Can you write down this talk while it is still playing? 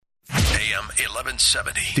AM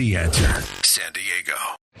 1170. The Answer. San Diego.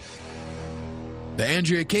 The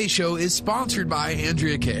Andrea Kaye Show is sponsored by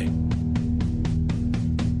Andrea Kaye.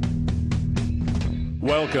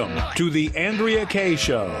 Welcome to the Andrea Kaye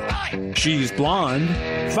Show. She's blonde,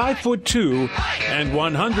 5'2", and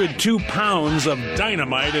 102 pounds of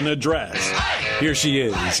dynamite in a dress. Here she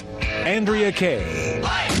is, Andrea Kaye.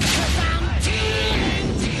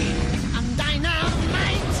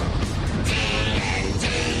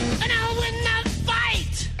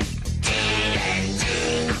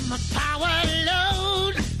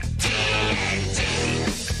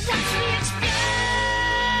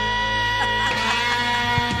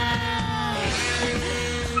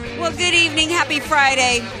 Good evening. Happy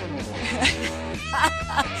Friday.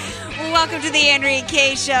 Welcome to the Andrea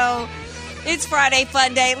Kaye Show. It's Friday,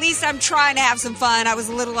 fun day. At least I'm trying to have some fun. I was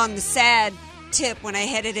a little on the sad tip when I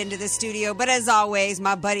headed into the studio. But as always,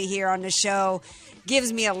 my buddy here on the show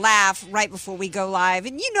gives me a laugh right before we go live.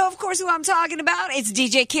 And you know, of course, who I'm talking about. It's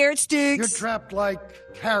DJ Carrot Sticks. You're trapped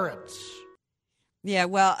like carrots. Yeah,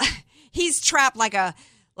 well, he's trapped like a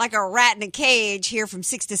rat in a cage here from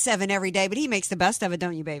 6 to 7 every day. But he makes the best of it,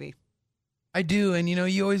 don't you, baby? I do, and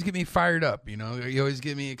you always get me fired up. You always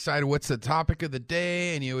get me excited. What's the topic of the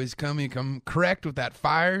day? And you always come correct with that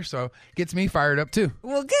fire, so it gets me fired up too.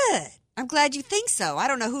 Well, good. I'm glad you think so. I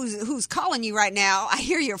don't know who's calling you right now. I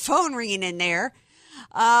hear your phone ringing in there.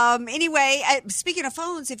 Anyway, speaking of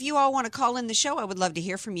phones, if you all want to call in the show, I would love to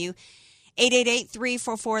hear from you.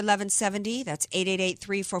 888-344-1170. That's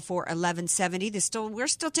 888-344-1170. We're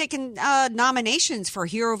still taking nominations for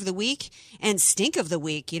Hero of the Week and Stink of the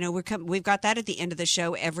Week. We've got that at the end of the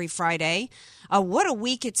show every Friday. What a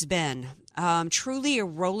week it's been. Truly a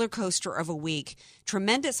roller coaster of a week.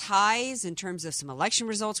 Tremendous highs in terms of some election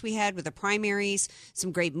results we had with the primaries,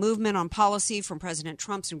 some great movement on policy from President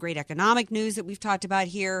Trump, some great economic news that we've talked about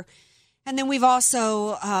here. And then we've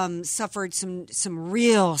also suffered some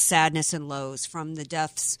real sadness and lows from the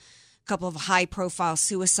deaths, a couple of high-profile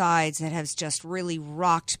suicides that have just really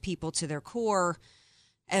rocked people to their core,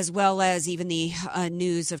 as well as even the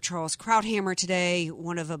news of Charles Krauthammer today,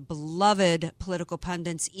 one of a beloved political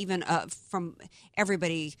pundits, even from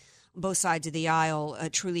everybody, both sides of the aisle,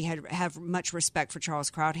 truly have much respect for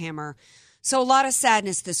Charles Krauthammer. So a lot of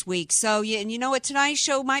sadness this week. So, yeah, and you know what? Tonight's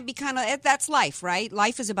show might be that's life, right?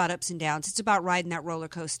 Life is about ups and downs. It's about riding that roller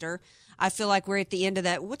coaster. I feel like we're at the end of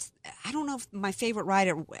that. I don't know if my favorite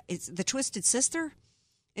ride is the Twisted Sister.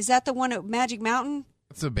 Is that the one at Magic Mountain?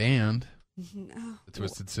 It's a band. No. The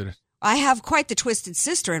Twisted Sister. I have quite the Twisted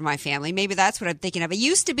Sister in my family. Maybe that's what I'm thinking of. It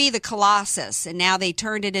used to be the Colossus, and now they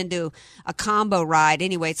turned it into a combo ride.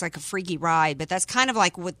 Anyway, it's like a freaky ride, but that's kind of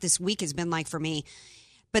like what this week has been like for me.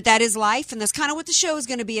 But that is life, and that's kind of what the show is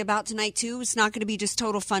going to be about tonight, too. It's not going to be just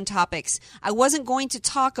total fun topics. I wasn't going to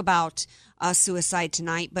talk about suicide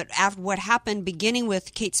tonight, but after what happened, beginning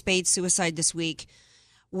with Kate Spade's suicide this week,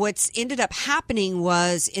 what's ended up happening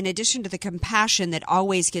was, in addition to the compassion that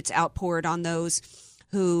always gets outpoured on those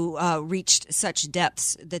who reached such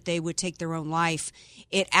depths that they would take their own life,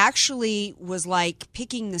 it actually was like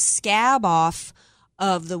picking the scab off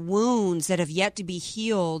of the wounds that have yet to be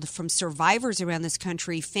healed from survivors around this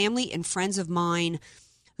country, family and friends of mine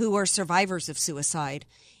who are survivors of suicide.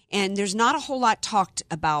 And there's not a whole lot talked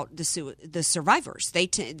about the survivors.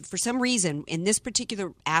 For some reason, in this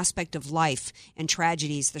particular aspect of life and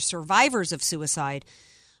tragedies, the survivors of suicide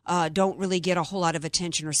don't really get a whole lot of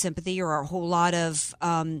attention or sympathy or a whole lot of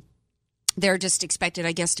they're just expected,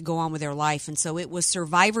 I guess, to go on with their life. And so it was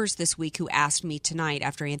survivors this week who asked me tonight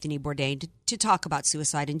after Anthony Bourdain to talk about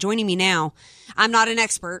suicide. And joining me now, I'm not an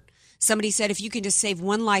expert. Somebody said, if you can just save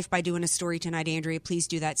one life by doing a story tonight, Andrea, please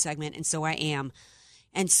do that segment. And so I am.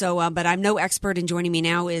 And so, but I'm no expert. And joining me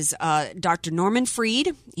now is Dr. Norman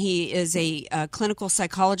Freed. He is a clinical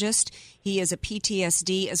psychologist. He is a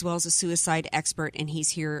PTSD as well as a suicide expert. And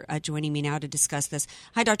he's here joining me now to discuss this.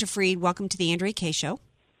 Hi, Dr. Freed. Welcome to the Andrea Kaye Show.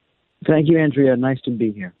 Thank you, Andrea. Nice to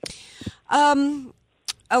be here.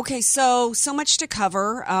 Okay, so much to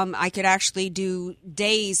cover. I could actually do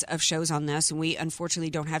days of shows on this, and we unfortunately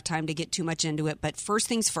don't have time to get too much into it. But first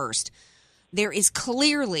things first, there is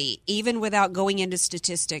clearly, even without going into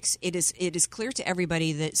statistics, it is clear to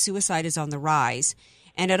everybody that suicide is on the rise.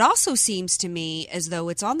 And it also seems to me as though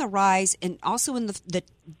it's on the rise, and also in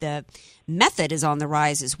the method is on the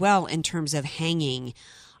rise as well in terms of hanging.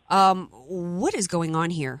 What is going on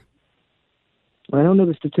here? I don't know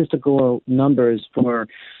the statistical numbers for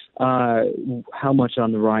how much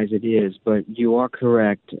on the rise it is, but you are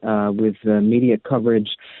correct with media coverage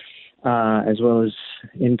as well as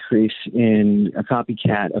increase in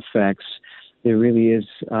copycat effects. There really is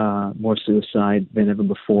more suicide than ever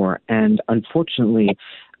before. And unfortunately,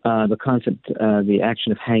 the concept, the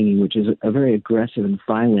action of hanging, which is a very aggressive and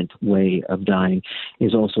violent way of dying,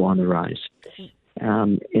 is also on the rise.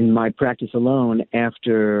 In my practice alone,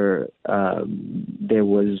 after there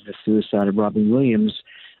was the suicide of Robin Williams,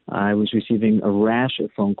 I was receiving a rash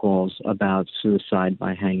of phone calls about suicide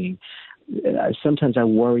by hanging. Sometimes I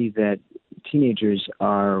worry that teenagers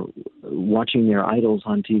are watching their idols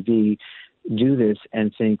on TV do this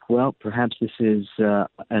and think, well, perhaps this is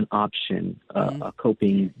an option, a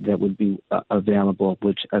coping that would be available,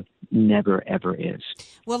 which never, ever is.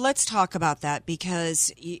 Well, let's talk about that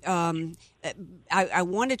because I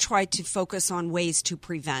want to try to focus on ways to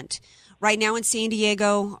prevent. Right now in San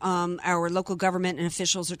Diego, our local government and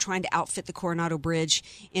officials are trying to outfit the Coronado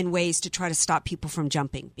Bridge in ways to try to stop people from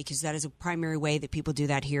jumping, because that is a primary way that people do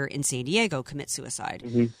that here in San Diego, commit suicide.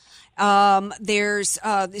 Mm-hmm. There's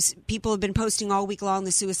people have been posting all week long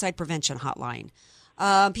the suicide prevention hotline.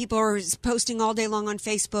 People are posting all day long on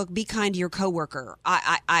Facebook, be kind to your coworker.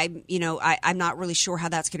 I'm not really sure how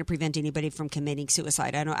that's going to prevent anybody from committing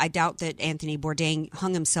suicide. I doubt that Anthony Bourdain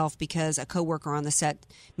hung himself because a coworker on the set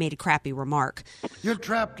made a crappy remark. You're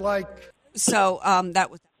trapped like... So that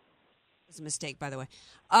was a mistake, by the way.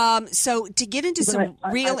 So to get into some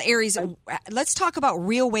real areas, let's talk about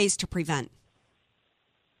real ways to prevent.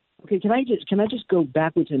 Okay, can I just go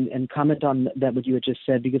backwards and comment on that what you had just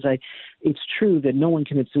said, because it's true that no one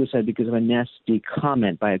commits suicide because of a nasty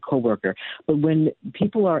comment by a coworker. But when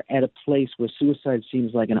people are at a place where suicide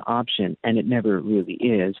seems like an option, and it never really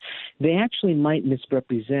is, they actually might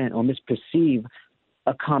misrepresent or misperceive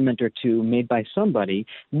a comment or two made by somebody.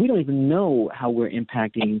 We don't even know how we're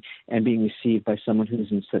impacting and being received by someone who's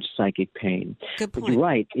in such psychic pain. Good point. But you're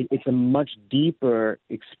right. It's a much deeper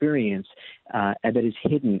experience that is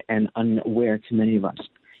hidden and unaware to many of us,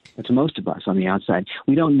 and to most of us on the outside.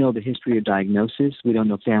 We don't know the history of diagnosis. We don't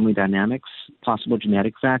know family dynamics, possible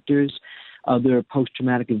genetic factors, other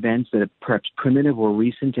post-traumatic events that are perhaps primitive or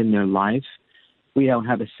recent in their life. We don't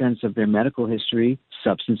have a sense of their medical history,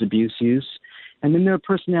 substance abuse use. And then there are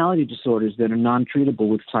personality disorders that are non-treatable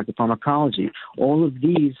with psychopharmacology. All of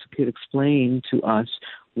these could explain to us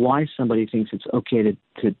why somebody thinks it's okay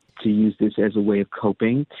to use this as a way of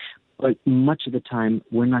coping. But much of the time,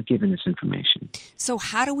 we're not given this information. So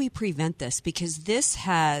how do we prevent this? Because this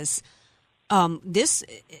has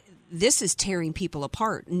this is tearing people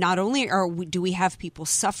apart. Not only do we have people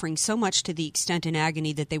suffering so much to the extent in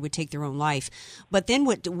agony that they would take their own life, but then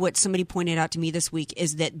what somebody pointed out to me this week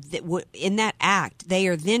is that in that act, they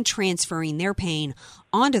are then transferring their pain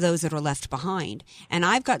onto those that are left behind. And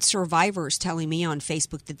I've got survivors telling me on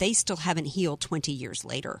Facebook that they still haven't healed 20 years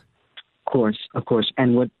later. Of course.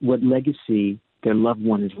 And what legacy their loved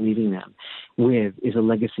one is leaving them with is a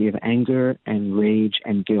legacy of anger and rage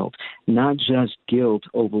and guilt. Not just guilt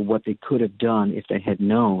over what they could have done if they had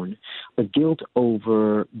known, but guilt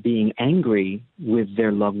over being angry with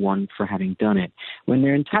their loved one for having done it, when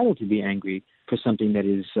they're entitled to be angry for something that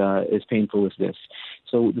is as painful as this.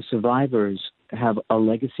 So the survivors have a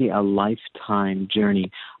legacy, a lifetime journey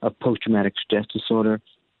of post-traumatic stress disorder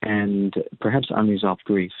and perhaps unresolved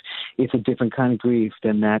grief. It's a different kind of grief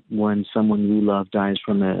than that when someone we love dies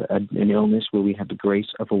from an illness where we have the grace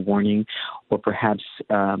of a warning, or perhaps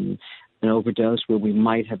an overdose where we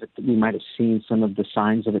might have seen some of the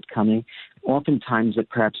signs of it coming. Oftentimes,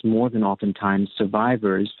 perhaps more than oftentimes,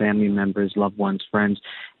 survivors, family members, loved ones, friends,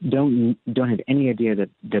 don't have any idea that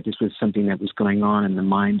this was something that was going on in the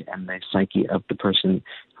mind and the psyche of the person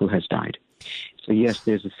who has died. So yes,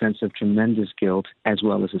 there's a sense of tremendous guilt as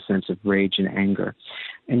well as a sense of rage and anger.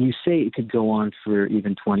 And you say it could go on for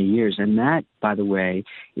even 20 years. And that, by the way,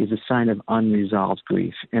 is a sign of unresolved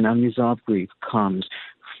grief. And unresolved grief comes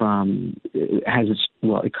from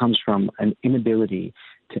an inability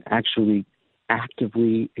to actually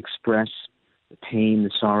actively express the pain,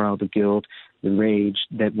 the sorrow, the guilt, the rage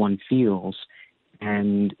that one feels.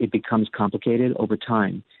 And it becomes complicated over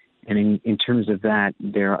time. And in terms of that,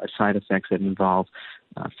 there are side effects that involve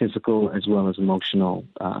physical as well as emotional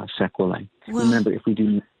sequelae. Well, remember, if we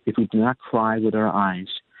do not cry with our eyes,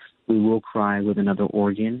 we will cry with another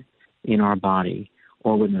organ in our body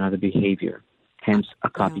or with another behavior. Hence, a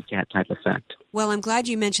copycat type effect. Well, I'm glad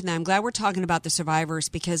you mentioned that. I'm glad we're talking about the survivors,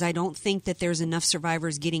 because I don't think that there's enough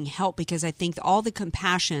survivors getting help, because I think all the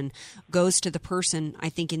compassion goes to the person, I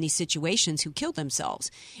think, in these situations who killed themselves.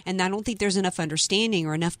 And I don't think there's enough understanding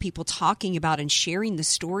or enough people talking about and sharing the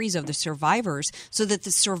stories of the survivors so that the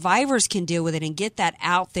survivors can deal with it and get that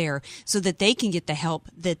out there so that they can get the help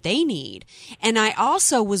that they need. And I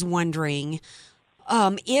also was wondering,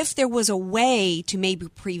 if there was a way to maybe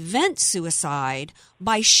prevent suicide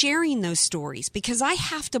by sharing those stories, because I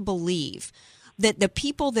have to believe that the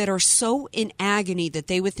people that are so in agony that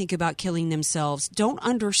they would think about killing themselves don't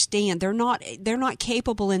understand. They're not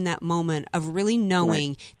capable in that moment of really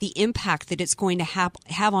knowing the impact that it's going to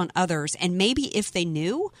have on others. And maybe if they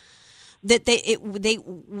knew that they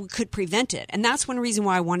could prevent it. And that's one reason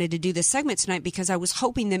why I wanted to do this segment tonight, because I was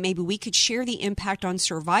hoping that maybe we could share the impact on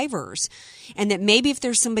survivors, and that maybe if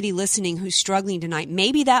there's somebody listening who's struggling tonight,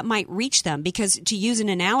 maybe that might reach them. Because to use an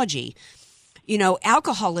analogy,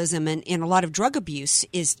 alcoholism and a lot of drug abuse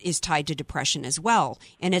is tied to depression as well.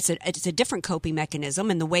 And it's a different coping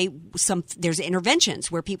mechanism. And the way there's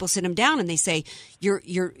interventions where people sit them down and they say,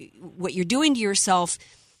 what you're doing to yourself,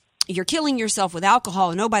 you're killing yourself with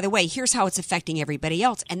alcohol. And oh, by the way, here's how it's affecting everybody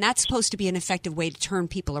else. And that's supposed to be an effective way to turn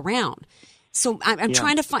people around. So I'm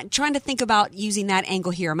trying to think about using that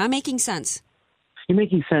angle here. Am I making sense? You're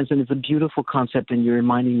making sense, and it's a beautiful concept, and you're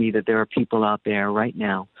reminding me that there are people out there right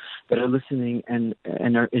now that are listening and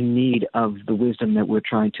are in need of the wisdom that we're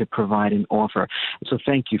trying to provide and offer. So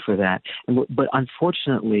thank you for that. But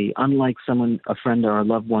unfortunately, unlike a friend or a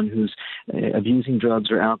loved one who's abusing drugs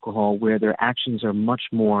or alcohol, where their actions are much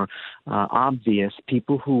more obvious,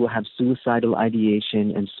 people who have suicidal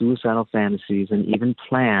ideation and suicidal fantasies and even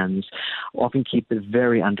plans often keep it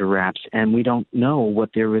very under wraps, and we don't know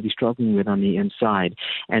what they're really struggling with on the inside.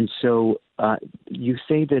 And so you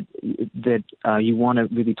say that you want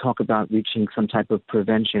to really talk about reaching some type of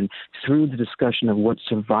prevention through the discussion of what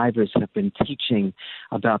survivors have been teaching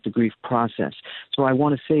about the grief process. So I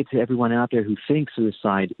want to say to everyone out there who thinks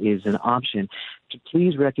suicide is an option, to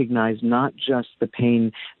please recognize not just the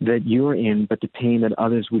pain that you're in, but the pain that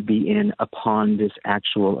others would be in upon this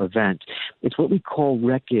actual event. It's what we call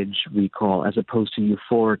wreckage recall as opposed to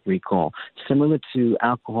euphoric recall. Similar to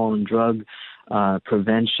alcohol and drug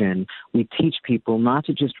prevention, we teach people not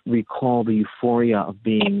to just recall the euphoria of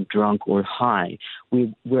being drunk or high.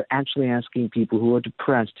 We're actually asking people who are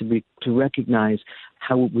depressed to recognize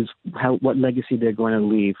what legacy they're going to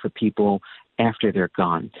leave for people after they're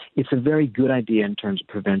gone. It's a very good idea in terms of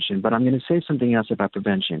prevention, but I'm going to say something else about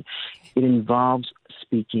prevention. It involves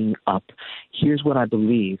speaking up. Here's what I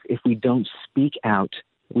believe. If we don't speak out,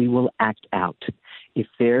 we will act out. If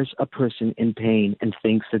there's a person in pain and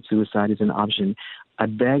thinks that suicide is an option, I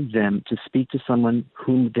beg them to speak to someone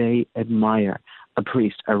whom they admire, a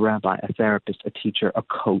priest, a rabbi, a therapist, a teacher, a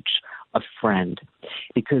coach, a friend.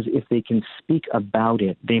 Because if they can speak about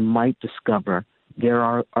it, they might discover there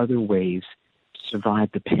are other ways to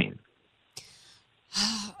survive the pain.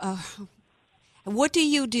 What do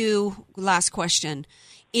you do, last question,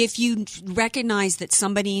 if you recognize that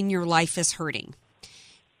somebody in your life is hurting?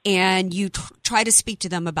 And you try to speak to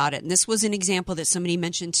them about it. And this was an example that somebody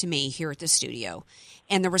mentioned to me here at the studio.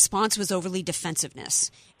 And the response was overly defensiveness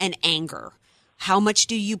and anger. How much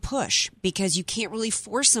do you push? Because you can't really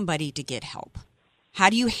force somebody to get help. How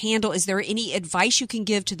do you handle, is there any advice you can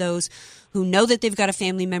give to those who know that they've got a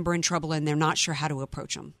family member in trouble and they're not sure how to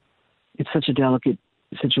approach them? It's such a delicate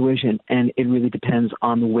situation, and it really depends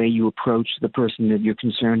on the way you approach the person that you're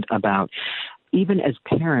concerned about. Even as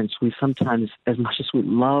parents, we sometimes, as much as we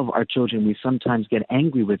love our children, we sometimes get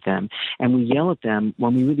angry with them and we yell at them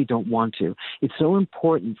when we really don't want to. It's so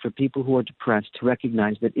important for people who are depressed to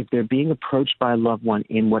recognize that if they're being approached by a loved one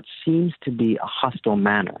in what seems to be a hostile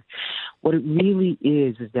manner, what it really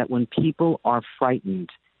is that when people are frightened,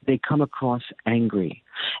 they come across angry.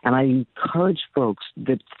 And I encourage folks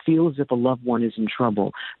that feel as if a loved one is in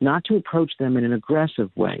trouble not to approach them in an aggressive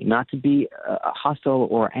way, not to be hostile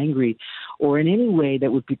or angry or in any way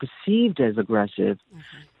that would be perceived as aggressive,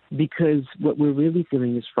 because what we're really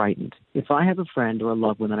feeling is frightened. If I have a friend or a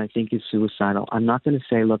loved one that I think is suicidal, I'm not going to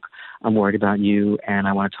say, look, I'm worried about you and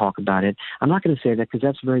I want to talk about it. I'm not going to say that because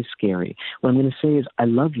that's very scary. What I'm going to say is, I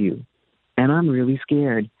love you and I'm really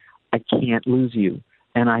scared. I can't lose you.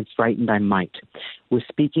 And I'm frightened I might. We're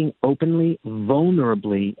speaking openly,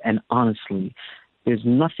 vulnerably, and honestly. There's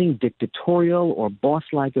nothing dictatorial or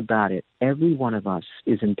boss-like about it. Every one of us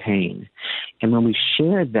is in pain. And when we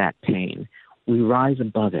share that pain, we rise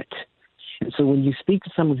above it. And so when you speak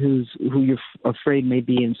to someone who you're afraid may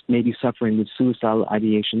be suffering with suicidal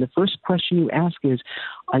ideation, the first question you ask is,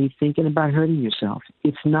 are you thinking about hurting yourself?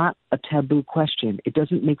 It's not a taboo question. It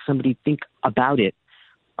doesn't make somebody think about it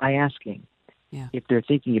by asking. Yeah. If they're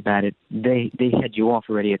thinking about it, they head you off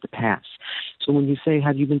already at the pass. So when you say,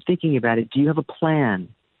 have you been thinking about it, do you have a plan?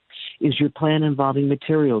 Is your plan involving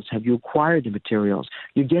materials? Have you acquired the materials?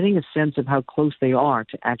 You're getting a sense of how close they are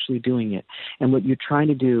to actually doing it. And what you're trying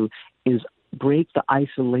to do is break the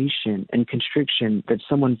isolation and constriction that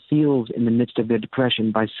someone feels in the midst of their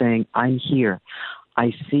depression by saying, I'm here.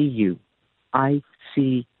 I see you. I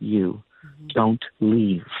see you. Don't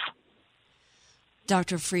leave.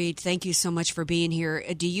 Dr. Freed, thank you so much for being here.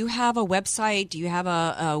 Do you have a website? Do you have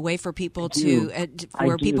a way for people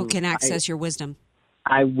people can access your wisdom?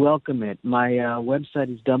 I welcome it. My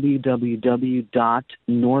website is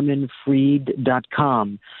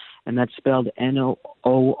www.normanfried.com, and that's spelled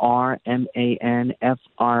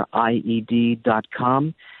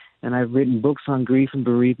NORMANFRIED.com. And I've written books on grief and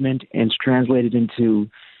bereavement, and it's translated into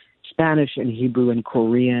Spanish and Hebrew and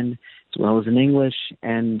Korean, as well as in English.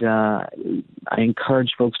 And I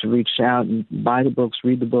encourage folks to reach out and buy the books,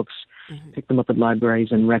 read the books, pick them up at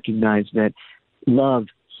libraries, and recognize that love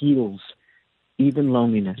heals even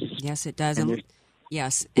loneliness. Yes, it does.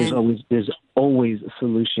 Yes. There's always a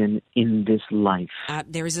solution in this life.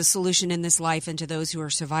 There is a solution in this life, and to those who are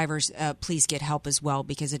survivors, please get help as well,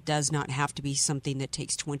 because it does not have to be something that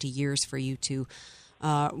takes 20 years for you to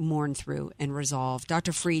mourn through and resolve.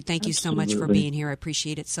 Dr. Freed, thank you so much for being here. I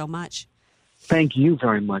appreciate it so much. Thank you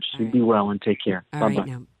very much. You be well and take care.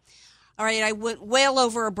 Bye-bye. All right, I went well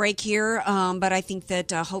over a break here, but I think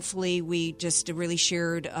that hopefully we just really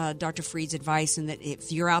shared Dr. Freed's advice, and that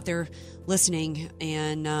if you're out there listening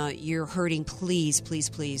and you're hurting, please, please,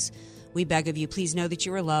 please, we beg of you, please know that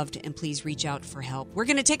you are loved, and please reach out for help. We're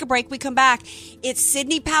going to take a break. We come back. It's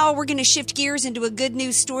Sidney Powell. We're going to shift gears into a good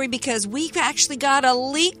news story because we've actually got a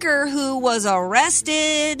leaker who was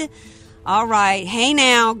arrested. All right. Hey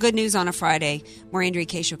now. Good news on a Friday. More Andrea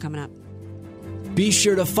Kaye Show coming up. Be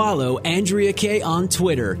sure to follow Andrea Kaye on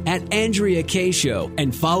Twitter at Andrea Kaye Show,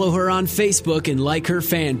 and follow her on Facebook and like her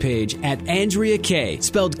fan page at Andrea Kaye,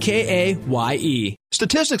 spelled Kaye.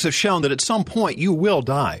 Statistics have shown that at some point you will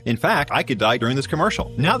die. In fact, I could die during this commercial.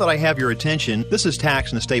 Now that I have your attention, this is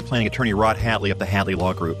tax and estate planning attorney Rod Hadley of the Hadley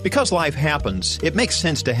Law Group. Because life happens, it makes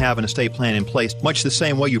sense to have an estate plan in place, much the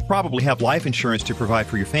same way you probably have life insurance to provide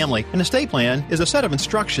for your family. An estate plan is a set of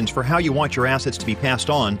instructions for how you want your assets to be passed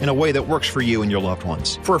on in a way that works for you and your loved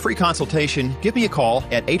ones. For a free consultation, give me a call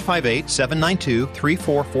at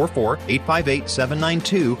 858-792-3444,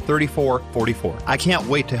 858-792-3444. I can't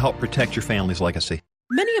wait to help protect your family's legacy.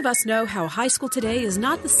 Many of us know how high school today is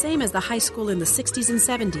not the same as the high school in the 60s and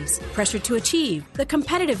 70s. Pressure to achieve, the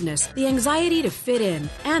competitiveness, the anxiety to fit in,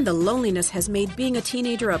 and the loneliness has made being a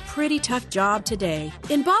teenager a pretty tough job today.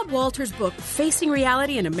 In Bob Walter's book, Facing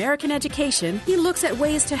Reality in American Education, he looks at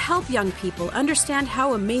ways to help young people understand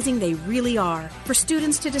how amazing they really are, for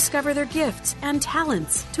students to discover their gifts and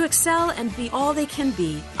talents, to excel and be all they can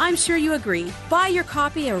be. I'm sure you agree. Buy your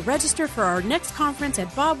copy or register for our next conference at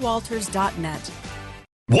bobwalters.net.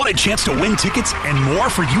 Want a chance to win tickets and more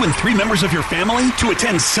for you and 3 members of your family to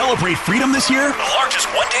attend Celebrate Freedom this year? The largest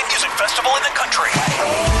one-day music festival in the country.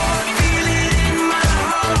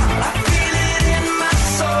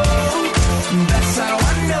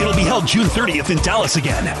 It'll be held June 30th in Dallas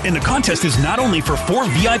again, and the contest is not only for 4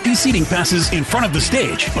 VIP seating passes in front of the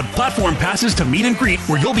stage, but platform passes to meet and greet,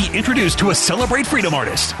 where you'll be introduced to a Celebrate Freedom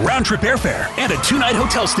artist, round-trip airfare, and a 2-night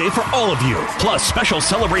hotel stay for all of you, plus special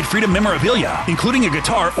Celebrate Freedom memorabilia, including a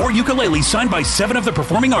guitar or ukulele signed by 7 of the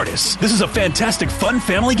performing artists. This is a fantastic, fun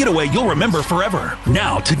family getaway you'll remember forever.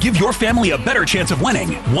 Now, to give your family a better chance of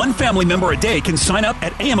winning, 1 family member a day can sign up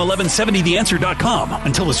at am1170theanswer.com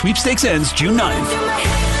until the sweepstakes ends June 9th.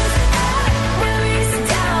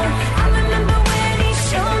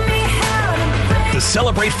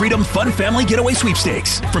 Celebrate Freedom Fun Family Getaway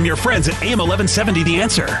Sweepstakes from your friends at AM 1170 The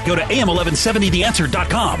Answer. Go to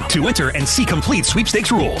am1170theanswer.com to enter and see complete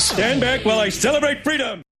sweepstakes rules. Stand back while I celebrate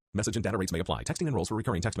freedom. Message and data rates may apply. Texting enrolls for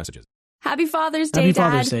recurring text messages. Happy Father's Day, Happy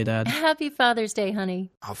Dad. Father's Day, Dad. Happy Father's Day,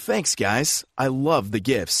 honey. Oh, thanks, guys. I love the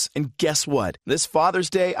gifts. And guess what? This Father's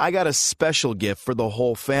Day, I got a special gift for the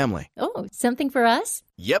whole family. Oh, something for us?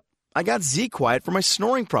 Yep. I got Z-Quiet for my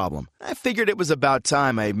snoring problem. I figured it was about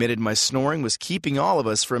time I admitted my snoring was keeping all of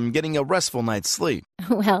us from getting a restful night's sleep.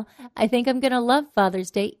 Well, I think I'm going to love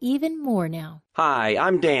Father's Day even more now. Hi,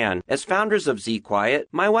 I'm Dan. As founders of Z-Quiet,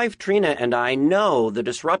 my wife Trina and I know the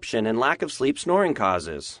disruption and lack of sleep snoring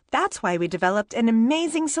causes. That's why we developed an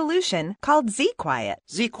amazing solution called Z-Quiet.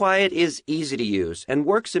 Z-Quiet is easy to use and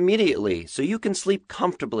works immediately, so you can sleep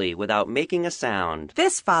comfortably without making a sound.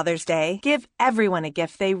 This Father's Day, give everyone a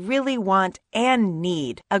gift they really want and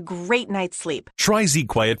need: a great night's sleep. Try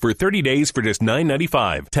Z-Quiet for 30 days for just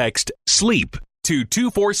 $9.95. Text SLEEP to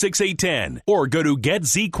 246810 or go to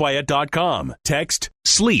getzquiet.com. Text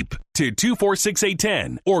SLEEP to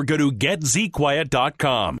 246810 or go to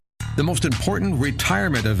getzquiet.com. The most important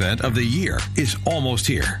retirement event of the year is almost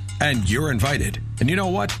here, and you're invited. And you know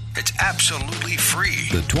what? It's absolutely free.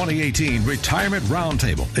 The 2018 Retirement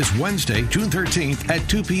Roundtable is Wednesday, June 13th at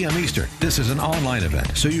 2 p.m. Eastern. This is an online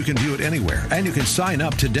event, so you can view it anywhere, and you can sign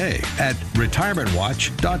up today at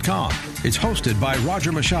retirementwatch.com. It's hosted by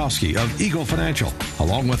Roger Michalski of Eagle Financial,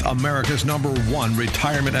 along with America's #1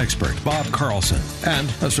 retirement expert, Bob Carlson, and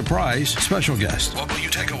a surprise special guest. What will you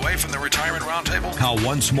take away from the Retirement Roundtable? How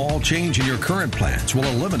one small change in your current plans will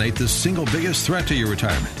eliminate the single biggest threat to your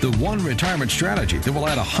retirement. The one retirement strategy that will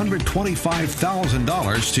add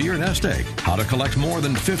 $125,000 to your nest egg. How to collect more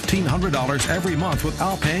than $1,500 every month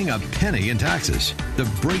without paying a penny in taxes. The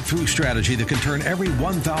breakthrough strategy that can turn every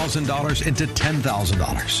 $1,000 into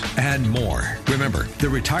 $10,000. And more. Remember, the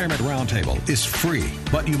Retirement Roundtable is free,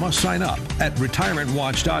 but you must sign up at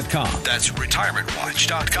retirementwatch.com. That's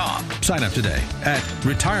retirementwatch.com. Sign up today at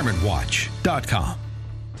retirementwatch.com.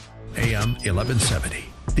 AM 1170.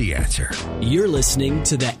 The Answer. You're listening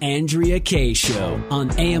to The Andrea Kaye Show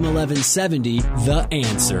on AM 1170, The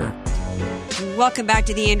Answer. Welcome back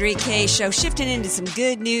to The Andrea Kaye Show. Shifting into some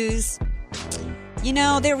good news. You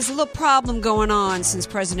know, there was a little problem going on since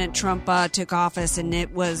President Trump took office, and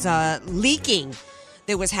it was leaking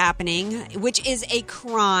that was happening, which is a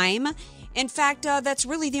crime. In fact, that's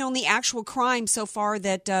really the only actual crime so far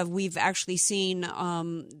that we've actually seen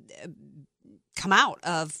come out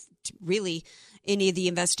of really any of the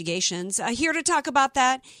investigations. Here to talk about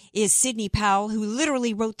that is Sidney Powell, who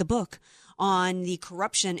literally wrote the book on the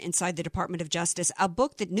corruption inside the Department of Justice, a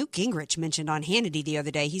book that Newt Gingrich mentioned on Hannity the other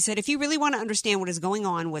day. He said, if you really want to understand what is going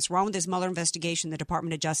on, what's wrong with this Mueller investigation, the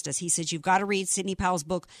Department of Justice, he says, you've got to read Sidney Powell's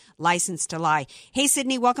book, License to Lie. Hey,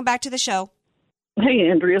 Sidney, welcome back to the show. Hey,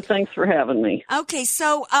 Andrea, thanks for having me. Okay,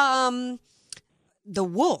 so the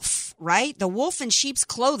wolf, right? The wolf in sheep's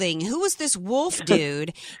clothing. Who was this wolf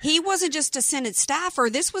dude? He wasn't just a Senate staffer.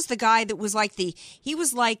 This was the guy that was like the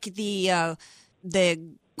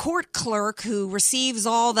court clerk who receives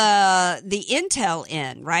all the intel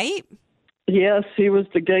in, right? Yes, he was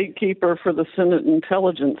the gatekeeper for the Senate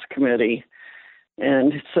Intelligence Committee.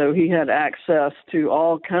 And so he had access to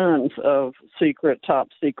all kinds of secret, top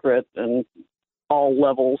secret, and all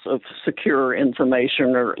levels of secure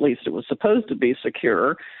information, or at least it was supposed to be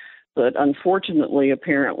secure. But unfortunately,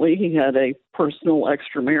 apparently, he had a personal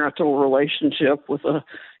extramarital relationship with a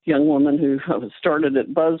young woman who started at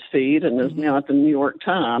BuzzFeed and is now at the New York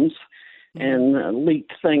Times, and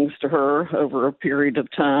leaked things to her over a period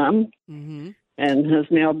of time, and has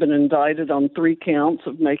now been indicted on 3 counts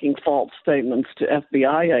of making false statements to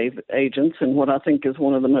FBI agents in what I think is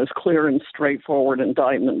one of the most clear and straightforward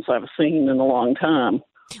indictments I've seen in a long time.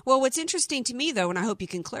 Well, what's interesting to me, though, and I hope you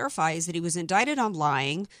can clarify, is that he was indicted on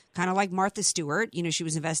lying, kind of like Martha Stewart. You know, she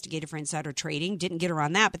was investigated for insider trading. Didn't get her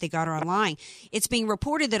on that, but they got her on lying. It's being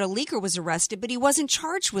reported that a leaker was arrested, but he wasn't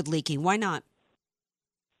charged with leaking. Why not?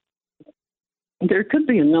 There could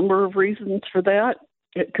be a number of reasons for that.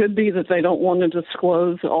 It could be that they don't want to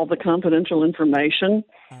disclose all the confidential information.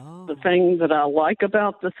 The thing that I like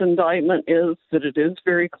about this indictment is that it is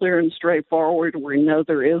very clear and straightforward. We know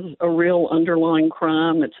there is a real underlying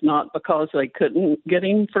crime. It's not because they couldn't get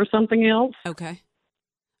him for something else. Okay.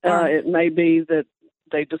 It may be that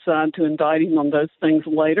they decide to indict him on those things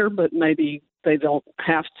later, but maybe they don't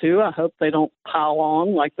have to. I hope they don't pile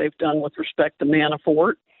on like they've done with respect to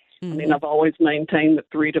Manafort. I mean, I've always maintained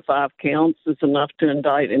that 3 to 5 counts is enough to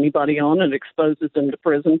indict anybody on. It exposes them to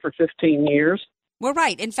prison for 15 years. Well,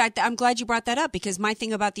 right. In fact, I'm glad you brought that up, because my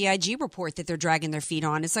thing about the IG report that they're dragging their feet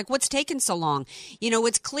on, it's like, what's taken so long? You know,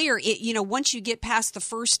 it's clear, once you get past the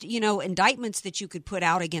first, indictments that you could put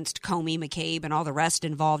out against Comey, McCabe, and all the rest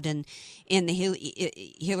involved in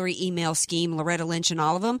the Hillary email scheme, Loretta Lynch and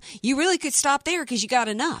all of them, you really could stop there because you got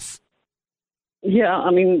enough. Yeah, I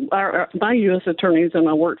mean, my U.S. attorneys, and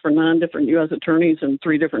I worked for 9 different U.S. attorneys in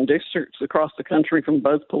 3 different districts across the country from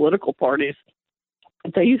both political parties.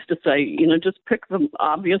 They used to say, just pick the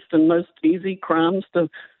obvious and most easy crimes to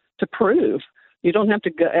prove. You don't have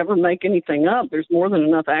to ever make anything up. There's more than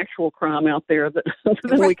enough actual crime out there that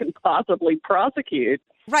we can possibly prosecute.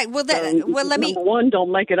 Right. Well, number one,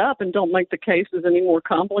 don't make it up, and don't make the cases any more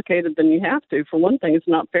complicated than you have to. For one thing, it's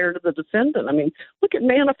not fair to the defendant. I mean, look at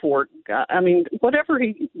Manafort. I mean, whatever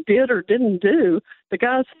he did or didn't do, the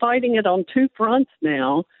guy's fighting it on 2 fronts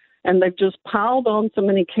now, and they've just piled on so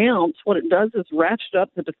many counts. What it does is ratchet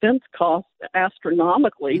up the defense costs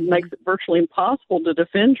astronomically, makes it virtually impossible to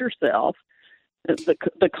defend yourself.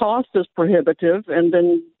 The cost is prohibitive, and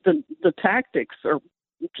then the tactics are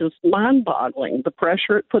just mind-boggling. The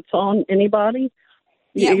pressure it puts on anybody,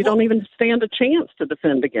 You don't even stand a chance to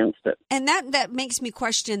defend against it. And that makes me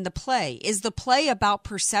question the play. Is the play about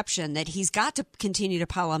perception that he's got to continue to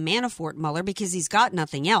pile on Manafort, Mueller, because he's got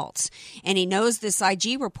nothing else? And he knows this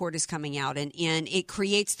IG report is coming out, and it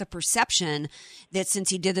creates the perception that since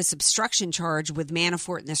he did this obstruction charge with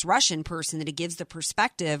Manafort and this Russian person, that it gives the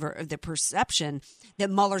perspective or the perception that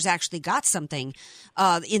Mueller's actually got something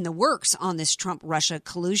in the works on this Trump-Russia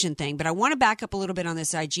collusion thing. But I want to back up a little bit on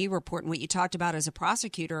this IG report and what you talked about as a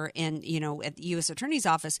prosecutor and, at the U.S. Attorney's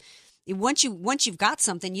Office. Once you've got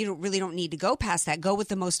something, you really don't need to go past that. Go with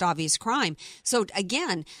the most obvious crime. So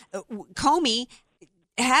again, Comey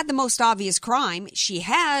had the most obvious crime. She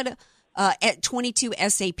had 22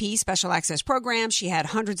 SAP, Special Access Programs. She had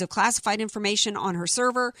hundreds of classified information on her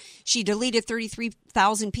server. She deleted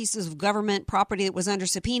 33,000 pieces of government property that was under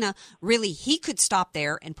subpoena. Really, he could stop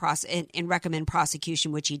there and recommend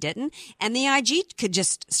prosecution, which he didn't. And the IG could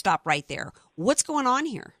just stop right there. What's going on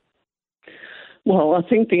here? Well, I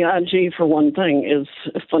think the IG, for one thing, is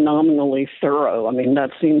phenomenally thorough. I mean, that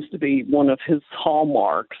seems to be one of his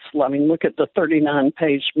hallmarks. I mean, look at the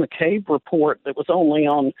 39-page McCabe report that was only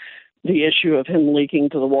on the issue of him leaking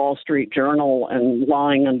to the Wall Street Journal and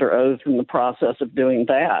lying under oath in the process of doing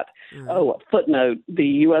that. Mm-hmm. Oh, footnote, the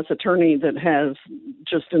U.S. attorney that has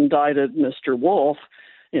just indicted Mr. Wolf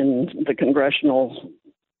in the congressional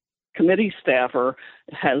committee staffer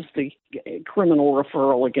has the criminal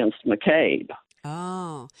referral against McCabe.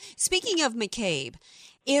 Oh, speaking of McCabe,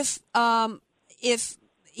 if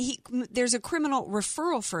there's a criminal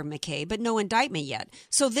referral for McCabe, but no indictment yet.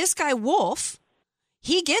 So this guy Wolf,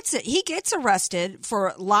 he gets it. He gets arrested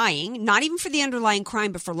for lying, not even for the underlying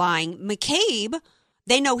crime, but for lying. McCabe,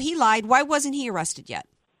 they know he lied. Why wasn't he arrested yet?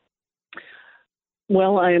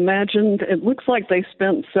 Well, I imagined it looks like they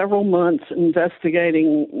spent several months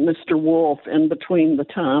investigating Mr. Wolf in between the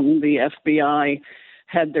time the FBI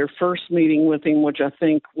had their first meeting with him, which I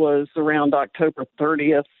think was around October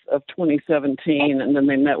 30th of 2017, and then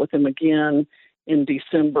they met with him again in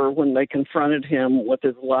December when they confronted him with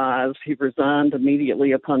his lies. He resigned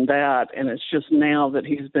immediately upon that, and it's just now that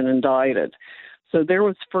he's been indicted. So there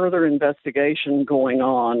was further investigation going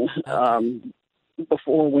on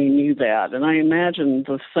before we knew that, and I imagine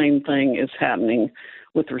the same thing is happening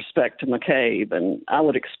with respect to McCabe, and I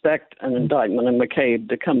would expect an indictment of McCabe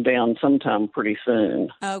to come down sometime pretty soon.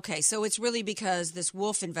 Okay, so it's really because this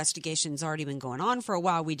Wolf investigation's already been going on for a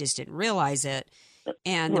while. We just didn't realize it.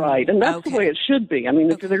 And right, and that's the way it should be. I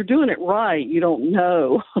mean, if they're doing it right, you don't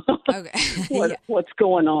know what's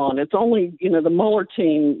going on. It's only, the Mueller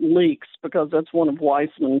team leaks because that's one of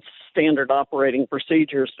Weissman's standard operating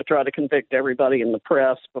procedures to try to convict everybody in the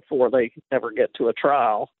press before they ever get to a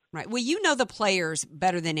trial. Right. Well, you know the players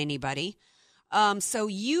better than anybody. So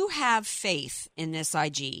you have faith in this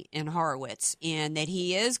IG, in Horowitz, and that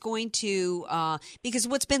he is going to, because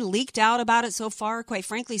what's been leaked out about it so far, quite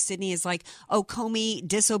frankly, Sydney, is like, Comey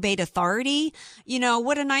disobeyed authority.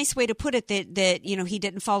 What a nice way to put it that he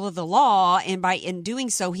didn't follow the law, and in doing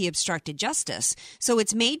so, he obstructed justice. So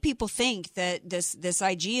it's made people think that this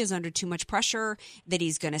IG is under too much pressure, that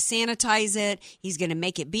he's going to sanitize it, he's going to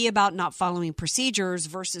make it be about not following procedures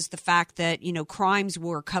versus the fact that, crimes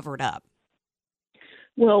were covered up.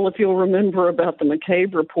 Well, if you'll remember about the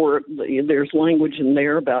McCabe report, there's language in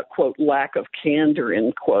there about, quote, lack of candor,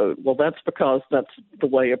 end quote. Well, that's because that's the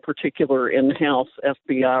way a particular in-house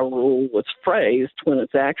FBI rule was phrased when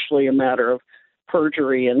it's actually a matter of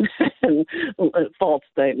perjury and false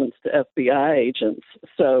statements to FBI agents.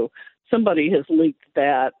 So somebody has leaked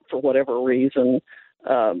that for whatever reason,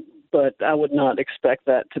 but I would not expect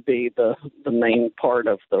that to be the main part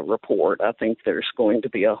of the report. I think there's going to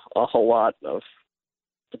be a whole lot of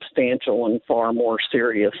substantial and far more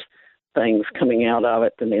serious things coming out of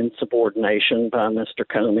it than insubordination by Mr.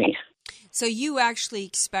 Comey. So you actually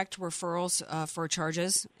expect referrals for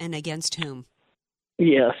charges, and against whom?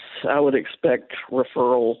 Yes, I would expect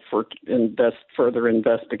referral for further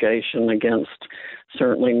investigation against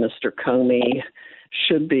certainly Mr. Comey.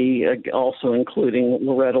 Should be also including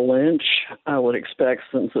Loretta Lynch. I would expect,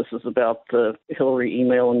 since this is about the Hillary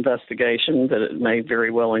email investigation, that it may very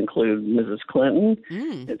well include Mrs. Clinton.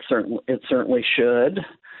 It certainly should,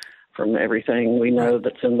 from everything we know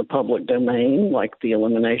that's in the public domain, like the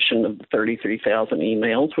elimination of the 33,000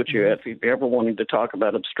 emails, which if you ever wanted to talk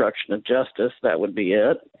about obstruction of justice, that would be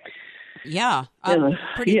it. Yeah,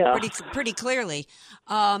 pretty clearly.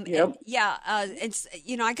 It's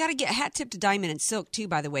I got to get hat tip to Diamond and Silk too,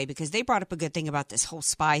 by the way, because they brought up a good thing about this whole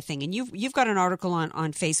spy thing. And you've got an article on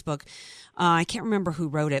Facebook. I can't remember who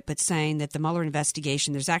wrote it, but saying that the Mueller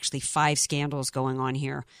investigation, there's actually 5 scandals going on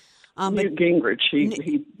here. Newt Gingrich,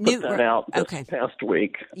 he put that out this past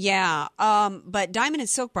week. Yeah, but Diamond and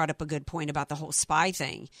Silk brought up a good point about the whole spy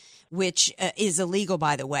thing, which is illegal,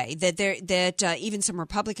 by the way. That even some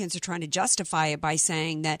Republicans are trying to justify it by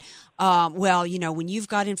saying that, well, when you've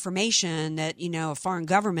got information that a foreign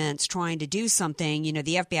government's trying to do something,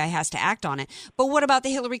 the FBI has to act on it. But what about the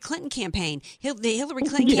Hillary Clinton campaign? The Hillary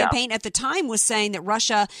Clinton campaign at the time was saying that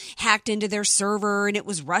Russia hacked into their server, and it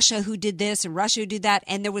was Russia who did this and Russia who did that,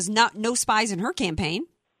 and there was no spies in her campaign.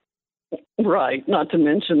 Right. Not to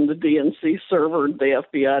mention the DNC server. The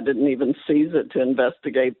FBI didn't even seize it to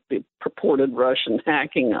investigate the purported Russian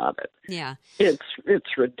hacking of it. Yeah.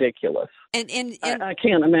 It's ridiculous. And I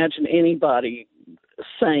can't imagine anybody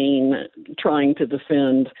sane trying to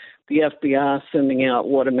defend the FBI sending out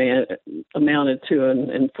what amounted to an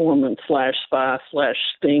informant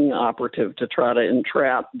 /spy/sting operative to try to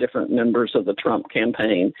entrap different members of the Trump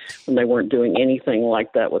campaign when they weren't doing anything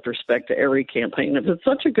like that with respect to every campaign. If it's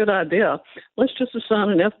such a good idea, let's just assign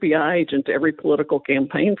an FBI agent to every political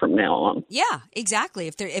campaign from now on. Yeah, exactly.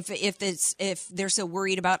 If they're so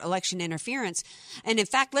worried about election interference, and in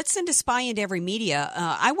fact, let's send a spy into every media.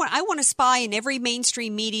 I want a spy in every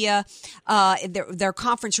mainstream media, their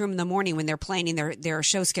conference room in the morning when they're planning their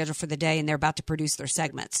show schedule for the day and they're about to produce their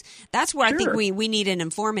segments. That's where I think we need an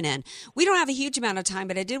informant in. We don't have a huge amount of time,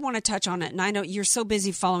 but I did want to touch on it. And I know you're so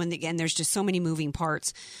busy following again. There's just so many moving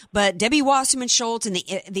parts. But Debbie Wasserman Schultz and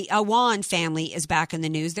the Awan family is back in the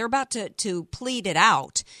news. They're about to plead it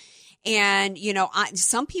out. And,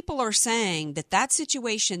 some people are saying that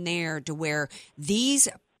situation there to where these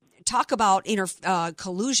talk about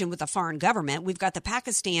collusion with a foreign government. We've got the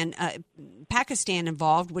Pakistan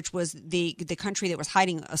involved, which was the country that was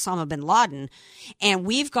hiding Osama bin Laden. And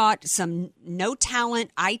we've got some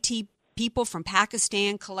no-talent IT people from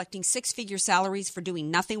Pakistan collecting six-figure salaries for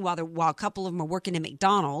doing nothing while a couple of them are working at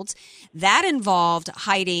McDonald's. That involved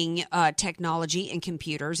hiding technology and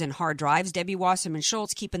computers and hard drives. Debbie Wasserman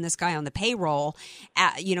Schultz keeping this guy on the payroll,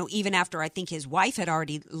 even after I think his wife had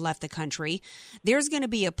already left the country. There's going to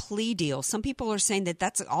be a plea deal. Some people are saying that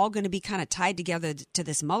that's all going to be kind of tied together to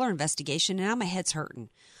this Mueller investigation, and now my head's hurting.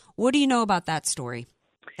 What do you know about that story?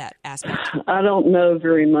 That aspect? I don't know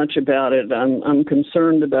very much about it. I'm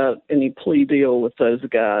concerned about any plea deal with those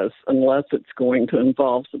guys unless it's going to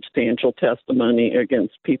involve substantial testimony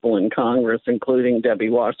against people in Congress, including Debbie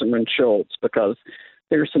Wasserman Schultz, because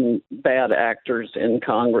there's some bad actors in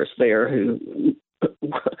Congress there who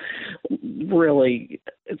really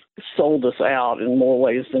sold us out in more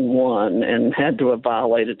ways than one and had to have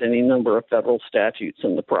violated any number of federal statutes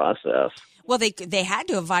in the process. Well, they had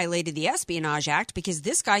to have violated the Espionage Act because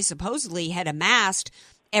this guy supposedly had amassed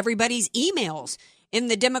everybody's emails in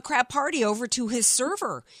the Democrat Party over to his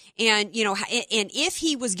server. And, and if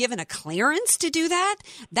he was given a clearance to do that,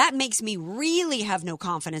 that makes me really have no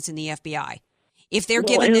confidence in the FBI. If they're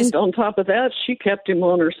given this, on top of that, she kept him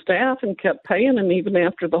on her staff and kept paying him even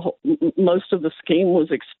after most of the scheme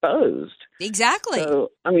was exposed. Exactly. So,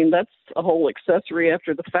 that's a whole accessory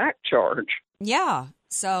after the fact charge. Yeah.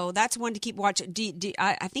 So that's one to keep watching.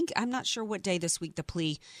 I think I'm not sure what day this week the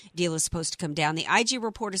plea deal is supposed to come down. The IG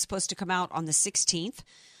report is supposed to come out on the 16th.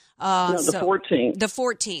 No, the 14th. The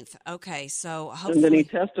 14th. Okay, so hopefully. And then he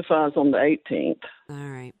testifies on the 18th. All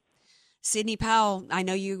right. Sidney Powell, I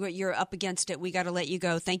know you're up against it. We got to let you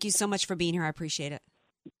go. Thank you so much for being here. I appreciate it.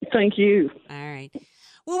 Thank you. All right.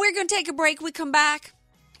 Well, we're going to take a break. We come back.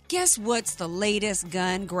 Guess what's the latest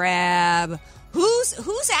gun grab?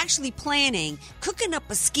 Who's actually cooking up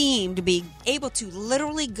a scheme to be able to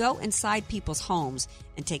literally go inside people's homes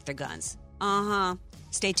and take their guns?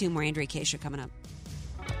 Stay tuned. More Andrea Kaye Show coming up.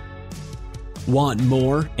 Want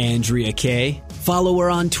more Andrea Kaye? Follow her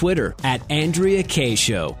on Twitter at Andrea Kaye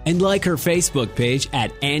Show and like her Facebook page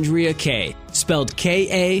at Andrea Kaye, spelled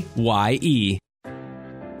Kaye.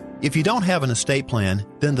 If you don't have an estate plan,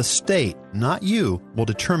 then the state, not you, will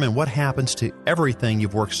determine what happens to everything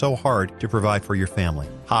you've worked so hard to provide for your family.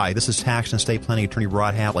 Hi, this is tax and estate planning attorney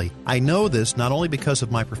Rod Hatley. I know this not only because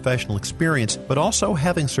of my professional experience, but also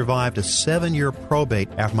having survived a 7-year probate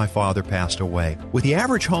after my father passed away. With the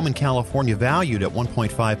average home in California valued at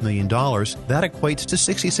 $1.5 million, that equates to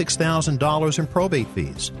 $66,000 in probate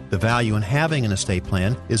fees. The value in having an estate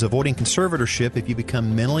plan is avoiding conservatorship if you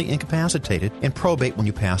become mentally incapacitated and probate when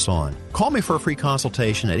you pass on. Call me for a free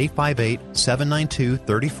consultation at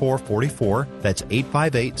 858-792-3444. That's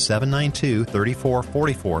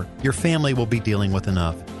 858-792-3444. Your family will be dealing with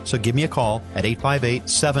enough. So give me a call at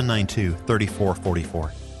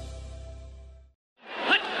 858-792-3444.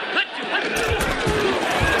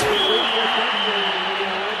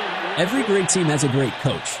 Every great team has a great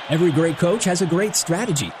coach. Every great coach has a great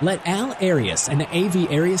strategy. Let Al Arias and the AV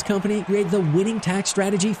Arias Company create the winning tax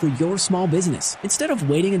strategy for your small business. Instead of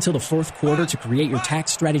waiting until the fourth quarter to create your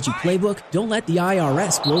tax strategy playbook, don't let the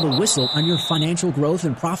IRS blow the whistle on your financial growth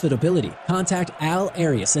and profitability. Contact Al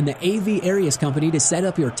Arias and the AV Arias Company to set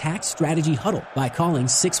up your tax strategy huddle by calling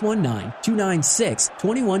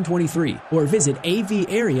 619-296-2123 or visit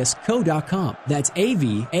avariasco.com. That's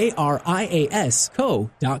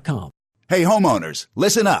avariasco.com. Hey homeowners,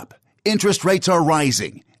 listen up. Interest rates are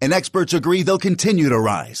rising, and experts agree they'll continue to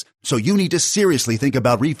rise. So you need to seriously think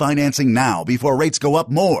about refinancing now before rates go up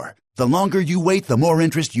more. The longer you wait, the more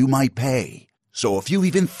interest you might pay. So if you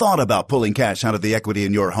even thought about pulling cash out of the equity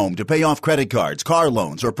in your home to pay off credit cards, car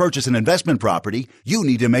loans, or purchase an investment property, you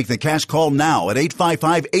need to make the cash call now at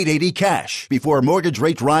 855-880-CASH before mortgage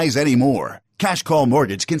rates rise anymore. Cash Call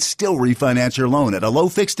Mortgage can still refinance your loan at a low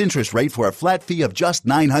fixed interest rate for a flat fee of just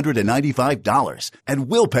 $995, and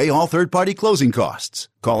we'll pay all third-party closing costs.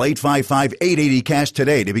 Call 855-880-CASH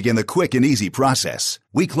today to begin the quick and easy process.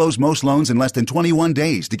 We close most loans in less than 21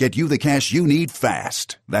 days to get you the cash you need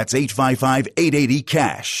fast. That's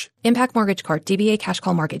 855-880-CASH. Impact Mortgage Corp. DBA Cash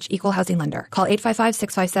Call Mortgage. Equal Housing Lender. Call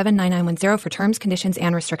 855-657-9910 for terms, conditions,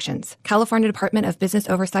 and restrictions. California Department of Business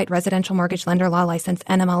Oversight Residential Mortgage Lender Law License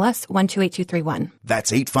NMLS 128231.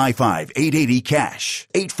 That's 855-880-CASH.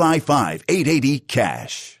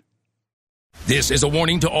 855-880-CASH. This is a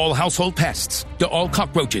warning to all household pests, to all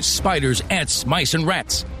cockroaches, spiders, ants, mice, and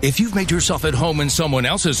rats. If you've made yourself at home in someone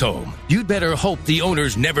else's home, you'd better hope the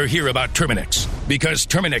owners never hear about Terminix. Because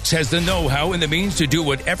Terminix has the know-how and the means to do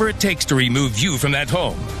whatever it takes to remove you from that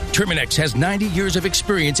home. Terminix has 90 years of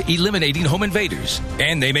experience eliminating home invaders.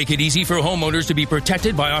 And they make it easy for homeowners to be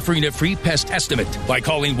protected by offering a free pest estimate by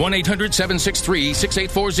calling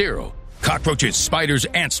 1-800-763-6840. Cockroaches, spiders,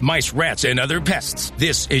 ants, mice, rats, and other pests.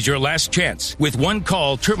 This is your last chance. With one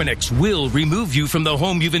call, Terminix will remove you from the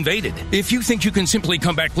home you've invaded. If you think you can simply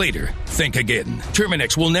come back later, think again.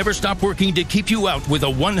 Terminix will never stop working to keep you out with a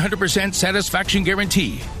 100% satisfaction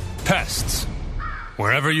guarantee. Pests.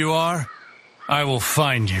 Wherever you are, I will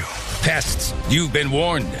find you. Pests. You've been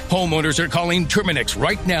warned. Homeowners are calling Terminix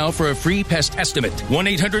right now for a free pest estimate.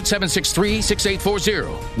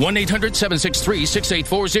 1-800-763-6840.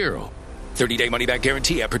 1-800-763-6840. 30-day money-back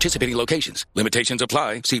guarantee at participating locations. Limitations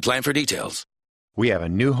apply. See plan for details. We have a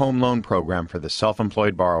new home loan program for the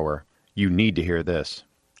self-employed borrower. You need to hear this.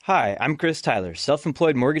 Hi, I'm Chris Tyler,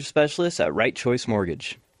 self-employed mortgage specialist at Right Choice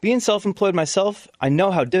Mortgage. Being self-employed myself, I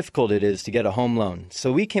know how difficult it is to get a home loan,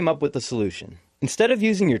 so we came up with a solution. Instead of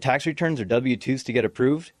using your tax returns or W-2s to get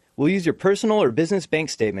approved, we'll use your personal or business bank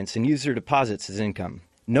statements and use your deposits as income.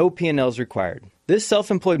 No P&Ls required. This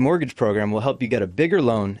self-employed mortgage program will help you get a bigger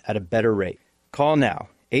loan at a better rate. Call now,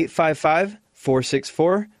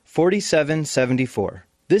 855-464-4774.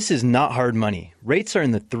 This is not hard money. Rates are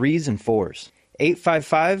in the 3s and 4s.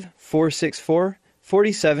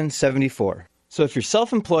 855-464-4774. So if you're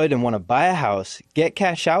self-employed and want to buy a house, get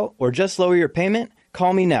cash out, or just lower your payment,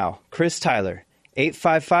 call me now, Chris Tyler,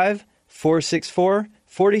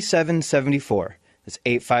 855-464-4774. That's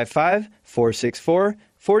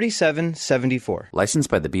 855-464-4774.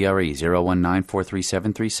 Licensed by the BRE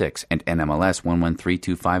 019433736 and NMLS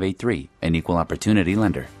 1132583, an equal opportunity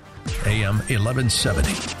lender. AM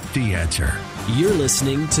 1170, The Answer. You're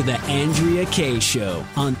listening to The Andrea Kaye Show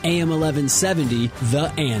on AM 1170,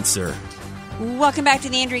 The Answer. Welcome back to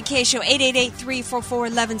the Andrea Kaye Show,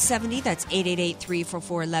 888-344-1170. That's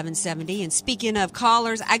 888-344-1170. And speaking of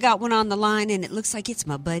callers, I got one on the line, and it looks like it's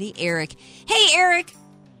my buddy Eric. Hey, Eric.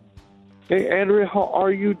 Hey, Andrea, how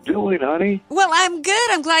are you doing, honey? Well, I'm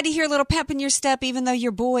good. I'm glad to hear a little pep in your step, even though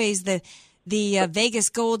your boys, the Vegas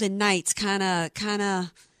Golden Knights, kind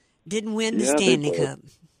of didn't win the Stanley Cup.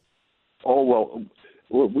 Oh, well,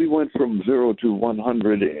 we went from 0 to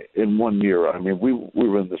 100 in 1 year. I mean, we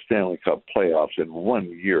were in the Stanley Cup playoffs in 1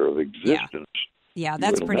 year of existence. Yeah,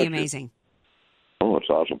 that's pretty amazing. Oh, it's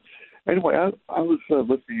awesome. Anyway, I was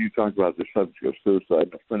listening to you talk about the subject of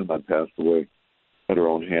suicide. A friend of mine passed away at her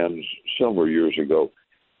own hands several years ago,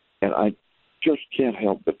 and I just can't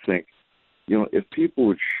help but think, if people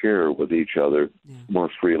would share with each other more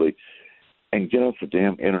freely and get off the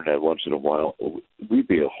damn internet once in a while, we'd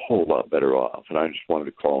be a whole lot better off. And I just wanted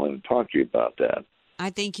to call in and talk to you about that. I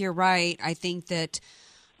think you're right. I think that,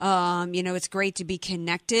 it's great to be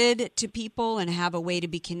connected to people and have a way to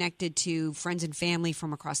be connected to friends and family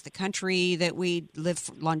from across the country that we live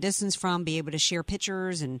long distance from, be able to share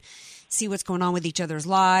pictures and see what's going on with each other's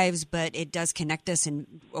lives. But it does connect us in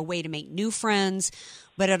a way to make new friends.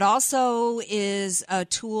 But it also is a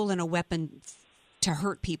tool and a weapon to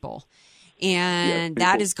hurt people. And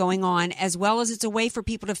that is going on, as well as it's a way for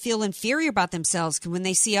people to feel inferior about themselves when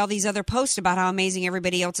they see all these other posts about how amazing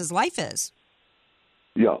everybody else's life is.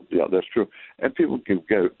 Yeah, that's true. And people can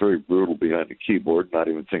get very brutal behind the keyboard, not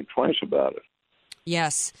even think twice about it.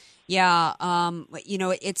 Yes. Yeah.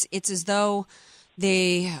 It's as though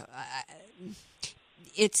the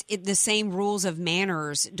same rules of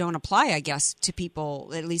manners don't apply, I guess, to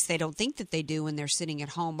people. At least they don't think that they do when they're sitting at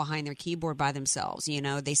home behind their keyboard by themselves.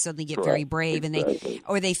 They suddenly get very brave, and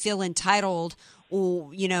they feel entitled,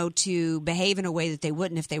 to behave in a way that they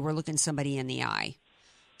wouldn't if they were looking somebody in the eye.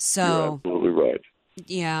 So you're absolutely right.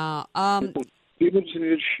 Yeah. People just need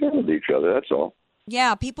to share with each other. That's all.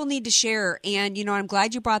 Yeah, people need to share. And, I'm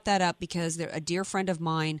glad you brought that up, because a dear friend of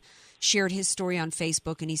mine shared his story on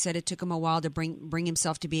Facebook, and he said it took him a while to bring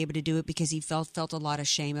himself to be able to do it because he felt a lot of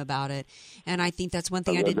shame about it. And I think that's one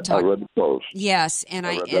thing I didn't talk. I read the post. Yes, and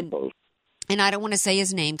I read that post. And I don't want to say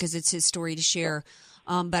his name because it's his story to share.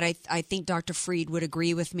 But I think Dr. Freed would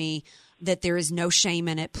agree with me that there is no shame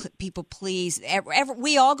in it. People, please,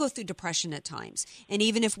 we all go through depression at times. And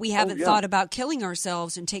even if we haven't thought about killing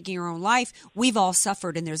ourselves and taking our own life, we've all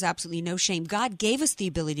suffered, and there's absolutely no shame. God gave us the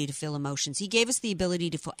ability to feel emotions. He gave us the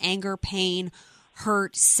ability to feel anger, pain,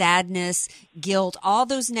 hurt, sadness, guilt, all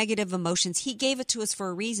those negative emotions. He gave it to us for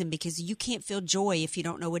a reason, because you can't feel joy if you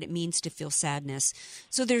don't know what it means to feel sadness.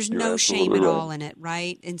 So there's no shame at all in it,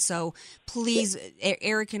 right? And so please,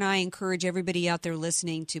 Eric and I encourage everybody out there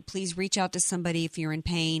listening to please reach out to somebody if you're in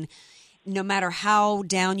pain. No matter how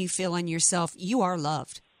down you feel on yourself, you are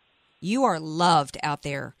loved. You are loved out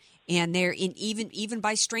there. And they're even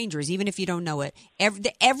by strangers, even if you don't know it.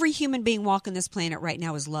 Every human being walking this planet right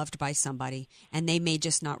now is loved by somebody, and they may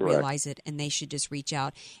just not realize it, and they should just reach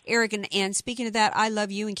out. Eric, and speaking of that, I love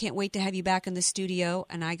you and can't wait to have you back in the studio,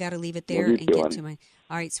 and I got to leave it there and get to my...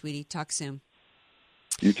 All right, sweetie, talk soon.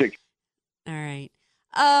 You take... All right.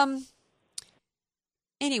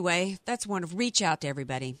 Anyway, that's wonderful. Reach out to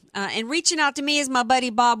everybody. And reaching out to me is my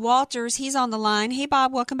buddy Bob Walters. He's on the line. Hey,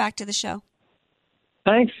 Bob, welcome back to the show.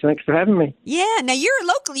 Thanks for having me. Yeah, now you're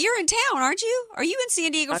local. You're in town, aren't you? Are you in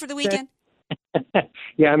San Diego for the weekend?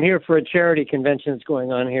 Yeah, I'm here for a charity convention that's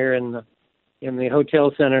going on here in the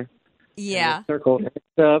hotel center. Yeah. Circle.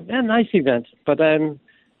 It's a nice event, but I'm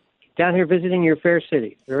down here visiting your fair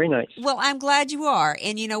city. Very nice. Well, I'm glad you are.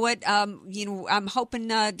 And you know what? I'm hoping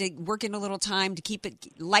to work in a little time to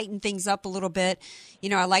lighten things up a little bit.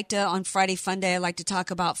 I like to, on Friday Fun Day, I like to talk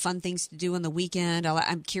about fun things to do on the weekend.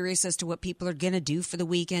 I'm curious as to what people are going to do for the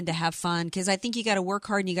weekend to have fun, because I think you got to work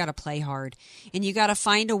hard and you got to play hard. And you got to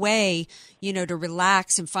find a way, to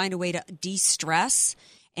relax and find a way to de-stress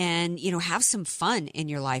and, have some fun in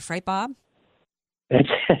your life. Right, Bob?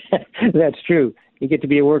 That's true. You get to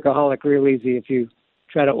be a workaholic real easy if you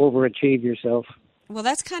try to overachieve yourself. Well,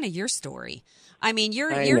 that's kind of your story. I mean,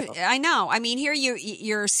 I know. I mean, here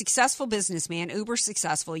you're a successful businessman, uber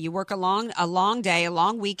successful. You work a long day, a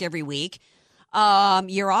long week every week.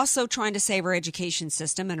 You're also trying to save our education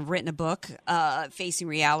system and have written a book, Facing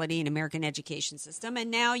Reality in American Education System.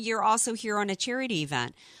 And now you're also here on a charity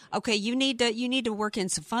event. Okay, you need to work in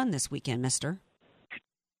some fun this weekend, mister.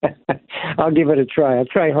 I'll give it a try. I'll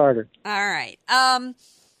try harder. All right.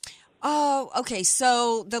 Okay.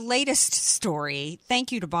 So the latest story,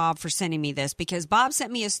 thank you to Bob for sending me this, because Bob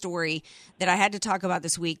sent me a story that I had to talk about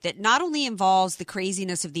this week that not only involves the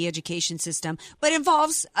craziness of the education system, but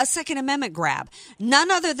involves a Second Amendment grab. None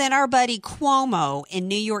other than our buddy Cuomo in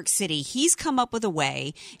New York City. He's come up with a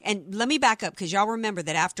way. And let me back up, because y'all remember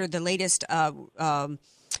that after the latest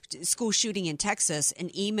school shooting in Texas, an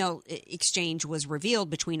email exchange was revealed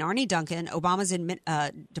between Arnie Duncan, Obama's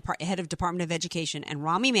head of Department of Education, and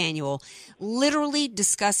Rahm Emanuel, literally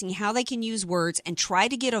discussing how they can use words and try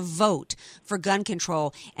to get a vote for gun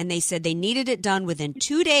control. And they said they needed it done within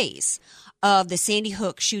 2 days of the Sandy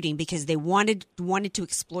Hook shooting because they wanted to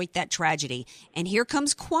exploit that tragedy. And here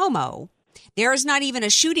comes Cuomo. There is not even a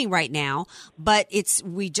shooting right now, but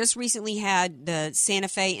we just recently had the Santa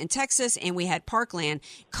Fe in Texas, and we had Parkland.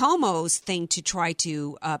 Cuomo's thing to try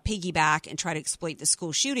to piggyback and try to exploit the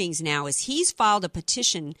school shootings now is he's filed a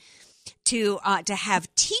petition to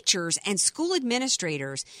have teachers and school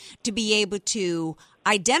administrators to be able to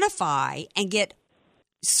identify and get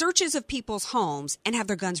searches of people's homes and have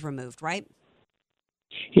their guns removed, right?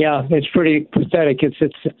 Yeah, it's pretty pathetic. It's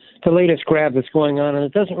the latest grab that's going on, and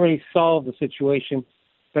it doesn't really solve the situation,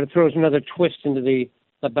 but it throws another twist into the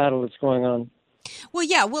battle that's going on. Well,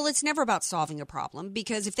 yeah. Well, it's never about solving a problem,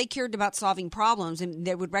 because if they cared about solving problems, and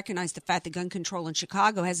they would recognize the fact that gun control in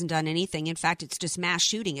Chicago hasn't done anything. In fact, it's just mass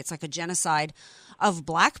shooting. It's like a genocide of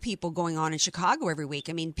black people going on in Chicago every week.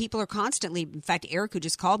 I mean, people are constantly, in fact, Eric, who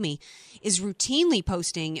just called me, is routinely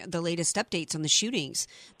posting the latest updates on the shootings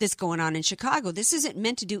that's going on in Chicago. This isn't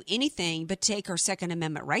meant to do anything but take our Second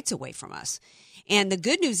Amendment rights away from us. And the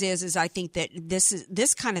good news is I think that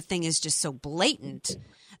this kind of thing is just so blatant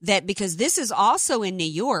that, because this is also in New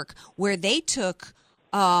York, where they took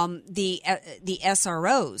the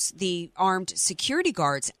SROs, the armed security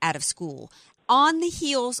guards, out of school. On the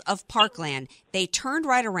heels of Parkland, they turned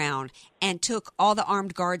right around and took all the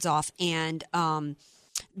armed guards off. And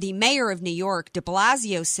the mayor of New York, de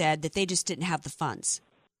Blasio, said that they just didn't have the funds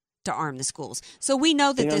to arm the schools. So we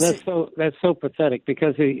know that that's so pathetic,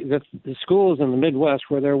 because the schools in the Midwest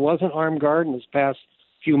where there was an armed guard in this past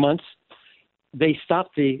few months, they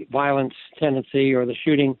stopped the violence tendency or the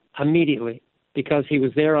shooting immediately, because he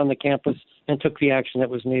was there on the campus and took the action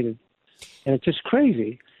that was needed. And it's just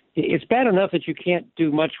crazy. It's bad enough that you can't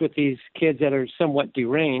do much with these kids that are somewhat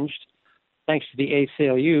deranged, thanks to the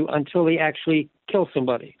ACLU, until they actually kill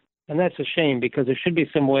somebody. And that's a shame, because there should be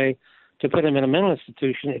some way to put them in a mental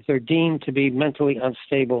institution if they're deemed to be mentally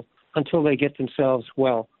unstable, until they get themselves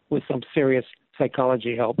well with some serious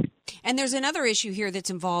psychology help. And there's another issue here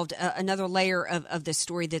that's involved, another layer of this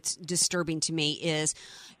story that's disturbing to me is,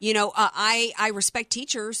 I respect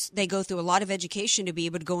teachers. They go through a lot of education to be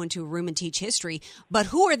able to go into a room and teach history. But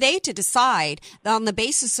who are they to decide that on the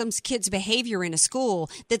basis of some kid's behavior in a school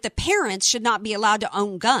that the parents should not be allowed to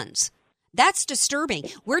own guns? That's disturbing.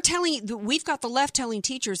 We've got the left telling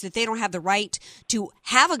teachers that they don't have the right to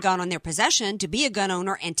have a gun on their possession, to be a gun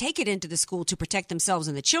owner, and take it into the school to protect themselves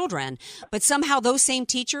and the children. But somehow those same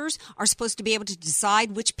teachers are supposed to be able to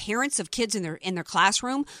decide which parents of kids in their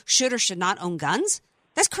classroom should or should not own guns.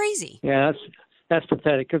 That's crazy. Yeah, that's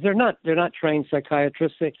pathetic, because they're not trained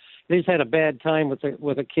psychiatrists. They just had a bad time with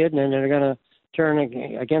a kid, and then they're going to turn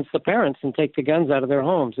against the parents and take the guns out of their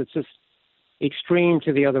homes. It's just extreme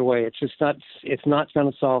to the other way. It's not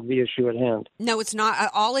going to solve the issue at hand. No, it's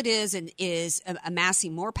not. All it is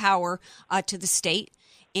amassing more power to the state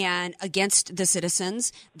and against the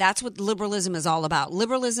citizens. That's what liberalism is all about.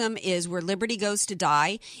 Liberalism is where liberty goes to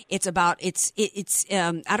die. It's about it's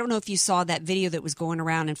I don't know if you saw that video that was going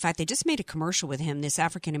around. In fact, they just made a commercial with him, this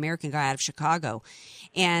African American guy out of Chicago.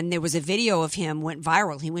 And there was a video of him went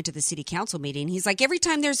viral. He went to the city council meeting. He's like, every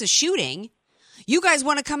time there's a shooting, you guys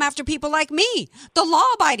want to come after people like me, the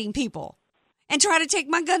law-abiding people, and try to take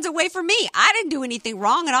my guns away from me. I didn't do anything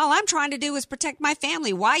wrong, and all I'm trying to do is protect my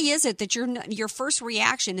family. Why is it that your first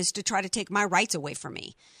reaction is to try to take my rights away from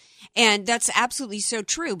me? And that's absolutely so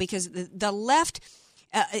true, because the left,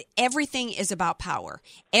 everything is about power.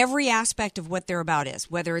 Every aspect of what they're about is,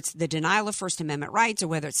 whether it's the denial of First Amendment rights or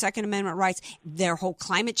whether it's Second Amendment rights, their whole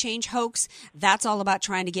climate change hoax, that's all about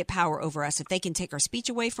trying to get power over us. If they can take our speech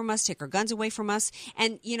away from us, take our guns away from us.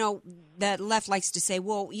 And, the left likes to say,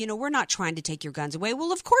 well, we're not trying to take your guns away.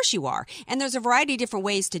 Well, of course you are. And there's a variety of different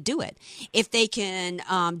ways to do it. If they can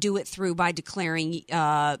do it by declaring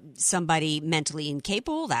somebody mentally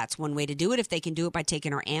incapable, that's one way to do it. If they can do it by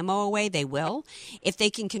taking our ammo away, they will. If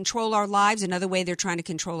they can control our lives, another way they're trying to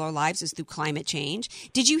control our lives is through climate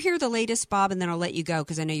change. Did you hear the latest, Bob? And then I'll let you go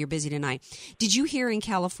because I know you're busy tonight. Did you hear in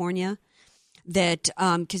California that,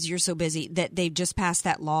 because you're so busy, that they've just passed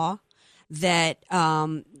that law that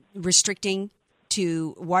restricting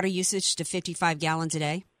to water usage to 55 gallons a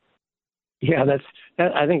day? Yeah,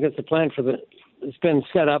 I think that's the plan it's been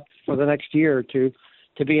set up for the next year or two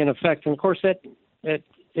to be in effect. And of course that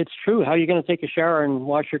it's true. How are you going to take a shower and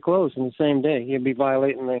wash your clothes in the same day? You'd be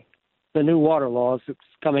violating the new water laws that's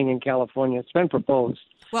coming in California. It's been proposed.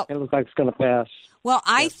 Well, it looks like it's going to pass. Well,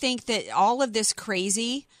 I think that all of this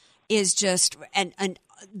crazy is just and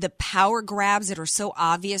the power grabs that are so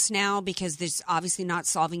obvious now, because there's obviously not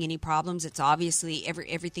solving any problems. It's obviously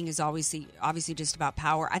everything is obviously just about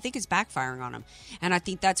power. I think it's backfiring on them, and I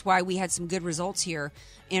think that's why we had some good results here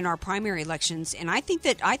in our primary elections. And I think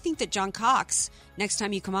that John Cox, next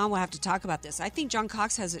time you come on, we'll have to talk about this. I think John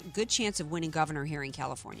Cox has a good chance of winning governor here in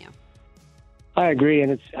California. I agree,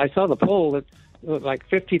 and I saw the poll that like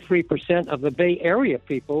 53% of the Bay Area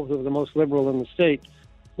people, who are the most liberal in the state,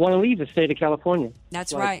 want to leave the state of California.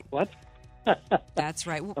 That's right. What? That's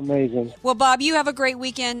right. Amazing. Well, Bob, you have a great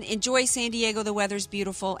weekend. Enjoy San Diego. The weather's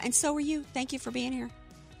beautiful. And so are you. Thank you for being here.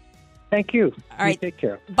 Thank you. All right. You take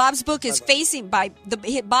care. Bob's book is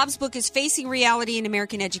Bob's book is Facing Reality in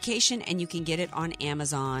American Education, and you can get it on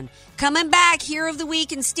Amazon. Coming back, Hero of the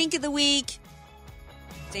Week and Stink of the Week.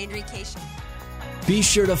 It's Andrea Kaye Show. Be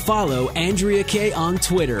sure to follow Andrea Kaye on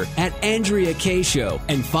Twitter at Andrea Kaye Show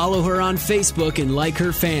and follow her on Facebook and like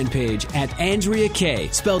her fan page at Andrea Kaye,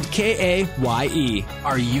 spelled Kaye.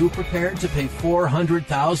 Are you prepared to pay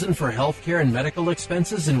 $400,000 for healthcare and medical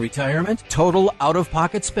expenses in retirement? Total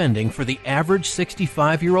out-of-pocket spending for the average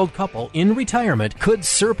 65-year-old couple in retirement could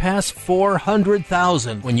surpass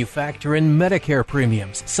 $400,000 when you factor in Medicare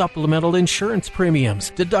premiums, supplemental insurance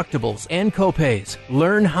premiums, deductibles, and copays.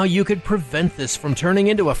 Learn how you could prevent this from turning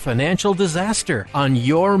into a financial disaster on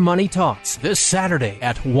Your Money Talks this Saturday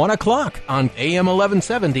at 1 o'clock on AM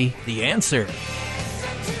 1170, The Answer.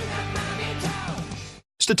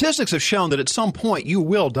 Statistics have shown that at some point you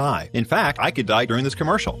will die. In fact, I could die during this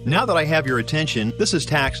commercial. Now that I have your attention, this is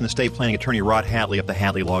tax and estate planning attorney Rod Hatley of the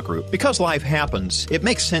Hatley Law Group. Because life happens, it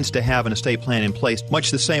makes sense to have an estate plan in place,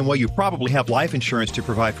 much the same way you probably have life insurance to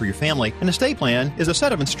provide for your family. An estate plan is a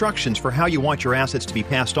set of instructions for how you want your assets to be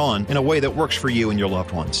passed on in a way that works for you and your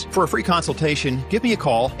loved ones. For a free consultation, give me a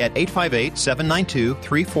call at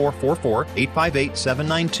 858-792-3444,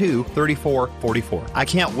 858-792-3444. I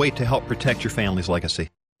can't wait to help protect your family's legacy.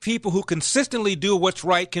 People who consistently do what's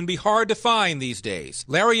right can be hard to find these days.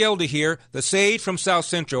 Larry Elder here, the sage from South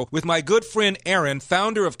Central, with my good friend Aaron,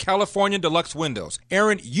 founder of California Deluxe Windows.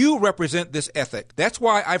 Aaron, you represent this ethic. That's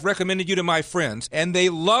why I've recommended you to my friends, and they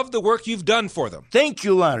love the work you've done for them. Thank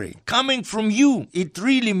you, Larry. Coming from you, it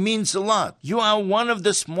really means a lot. You are one of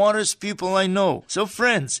the smartest people I know. So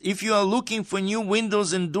friends, if you are looking for new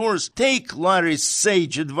windows and doors, take Larry's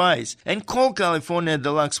sage advice and call California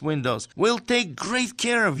Deluxe Windows. We'll take great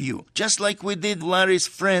care of you, just like we did Larry's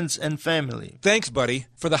friends and family. Thanks, buddy.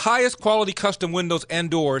 For the highest quality custom windows and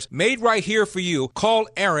doors made right here for you, call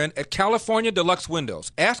Aaron at California Deluxe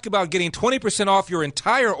Windows. Ask about getting 20% off your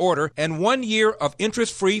entire order and 1 year of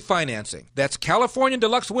interest-free financing. That's California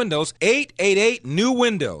Deluxe Windows,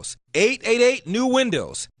 888-NEW-WINDOWS.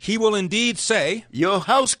 888-NEW-WINDOWS. He will indeed say, your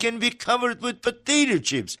house can be covered with potato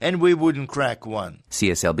chips, and we wouldn't crack one.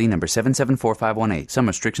 CSLB number 774518. Some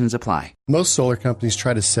restrictions apply. Most solar companies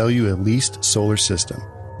try to sell you a leased solar system.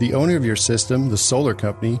 The owner of your system, the solar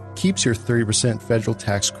company, keeps your 30% federal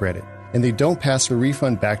tax credit, and they don't pass a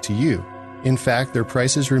refund back to you. In fact, their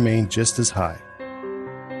prices remain just as high.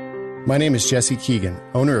 My name is Jesse Keegan,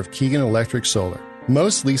 owner of Keegan Electric Solar.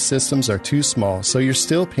 Most lease systems are too small, so you're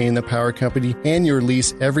still paying the power company and your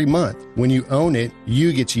lease every month. When you own it,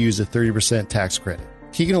 you get to use a 30% tax credit.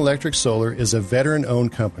 Keegan Electric Solar is a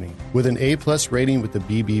veteran-owned company with an A-plus rating with the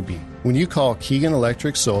BBB. When you call Keegan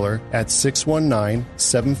Electric Solar at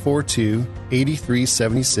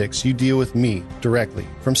 619-742-8376, you deal with me directly,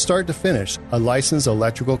 from start to finish, a licensed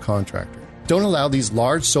electrical contractor. Don't allow these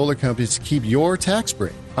large solar companies to keep your tax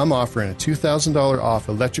break. I'm offering a $2,000 off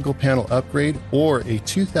electrical panel upgrade or a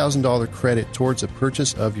 $2,000 credit towards the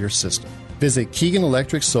purchase of your system. Visit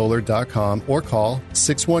KeeganElectricSolar.com or call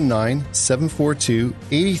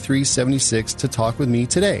 619-742-8376 to talk with me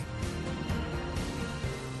today.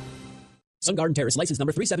 Sun Garden Terrace, license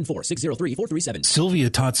number 374-603-437. Sylvia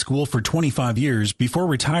taught school for 25 years before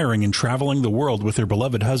retiring and traveling the world with her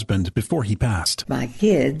beloved husband before he passed. My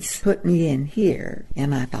kids put me in here,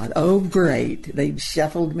 and I thought, oh, great, they've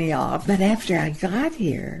shuffled me off. But after I got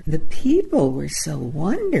here, the people were so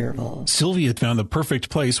wonderful. Sylvia found the perfect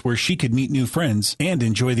place where she could meet new friends and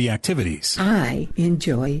enjoy the activities. I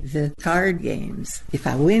enjoy the card games. If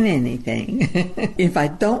I win anything, if I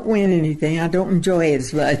don't win anything, I don't enjoy it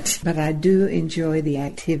as much. But I do enjoy the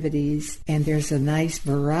activities, and there's a nice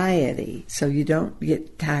variety, so you don't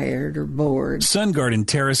get tired or bored. Sun Garden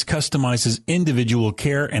Terrace customizes individual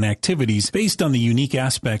care and activities based on the unique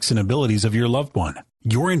aspects and abilities of your loved one.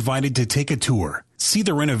 You're invited to take a tour, see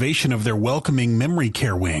the renovation of their welcoming memory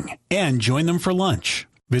care wing, and join them for lunch.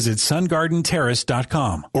 Visit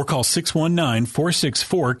sungardenterrace.com or call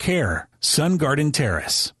 619-464-CARE. Sun Garden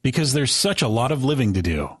Terrace, because there's such a lot of living to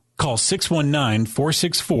do. Call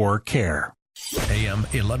 619-464-CARE. AM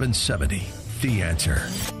 1170, The Answer.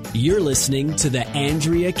 You're listening to The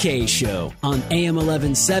Andrea Kaye Show on AM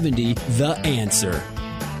 1170, The Answer.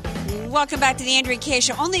 Welcome back to The Andrea Kaye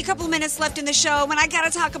Show. Only a couple minutes left in the show, and I got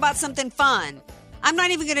to talk about something fun. I'm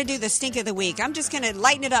not even going to do the stink of the week. I'm just going to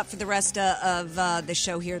lighten it up for the rest of the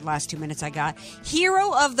show here, the last 2 minutes I got.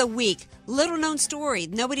 Hero of the Week. Little known story.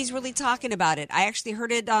 Nobody's really talking about it. I actually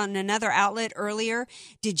heard it on another outlet earlier.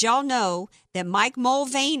 Did y'all know that Mike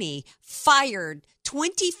Mulvaney fired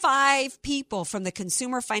 25 people from the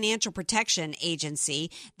Consumer Financial Protection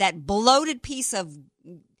Agency, that bloated piece of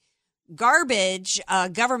garbage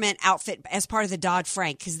government outfit as part of the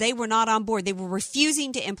Dodd-Frank because they were not on board. They were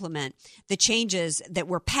refusing to implement the changes that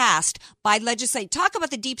were passed by legislation. Talk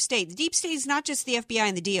about the deep state. The deep state is not just the FBI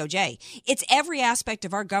and the DOJ. It's every aspect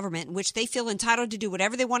of our government in which they feel entitled to do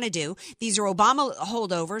whatever they want to do. These are Obama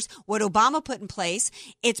holdovers, what Obama put in place.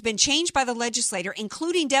 It's been changed by the legislator,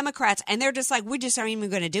 including Democrats, and they're just like, we just aren't even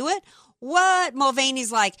going to do it. What?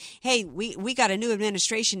 Mulvaney's like, hey, we got a new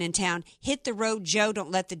administration in town. Hit the road, Joe.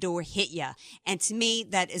 Don't let the door hit ya. And to me,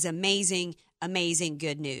 that is amazing, amazing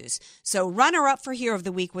good news. So runner-up for Hero of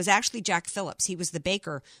the Week was actually Jack Phillips. He was the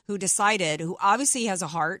baker who obviously has a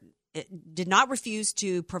heart, did not refuse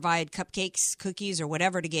to provide cupcakes, cookies, or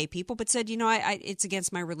whatever to gay people, but said, it's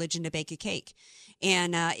against my religion to bake a cake.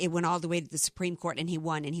 And it went all the way to the Supreme Court, and he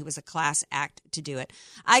won, and he was a class act to do it.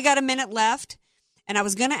 I got a minute left. And I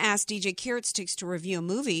was going to ask DJ Carrot Sticks to review a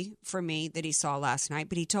movie for me that he saw last night,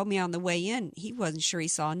 but he told me on the way in he wasn't sure he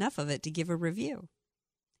saw enough of it to give a review.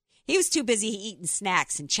 He was too busy eating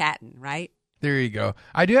snacks and chatting, right? There you go.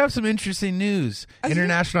 I do have some interesting news.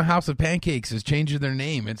 International House of Pancakes is changing their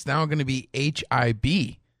name. It's now going to be HIB.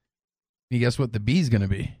 You guess what the B is going to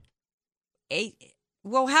be?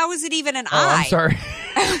 Well, how is it even an I? Oh, I'm sorry.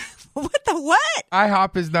 What the what?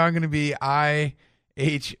 IHOP is now going to be IHOB.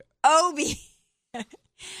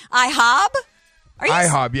 IHOB?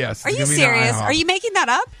 IHOB, yes. Are you serious? Are you making that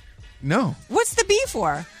up? No. What's the B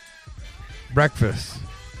for? Breakfast.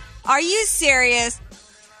 Are you serious?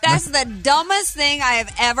 That's the dumbest thing I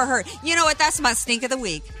have ever heard. You know what? That's my stink of the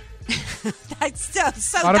week. That's so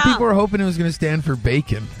A lot dumb. of people were hoping it was going to stand for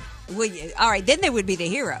bacon. All right, then they would be the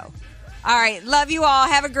hero. All right, love you all.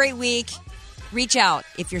 Have a great week. Reach out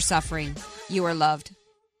if you're suffering. You are loved.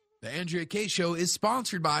 The Andrea Kaye Show is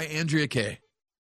sponsored by Andrea Kaye.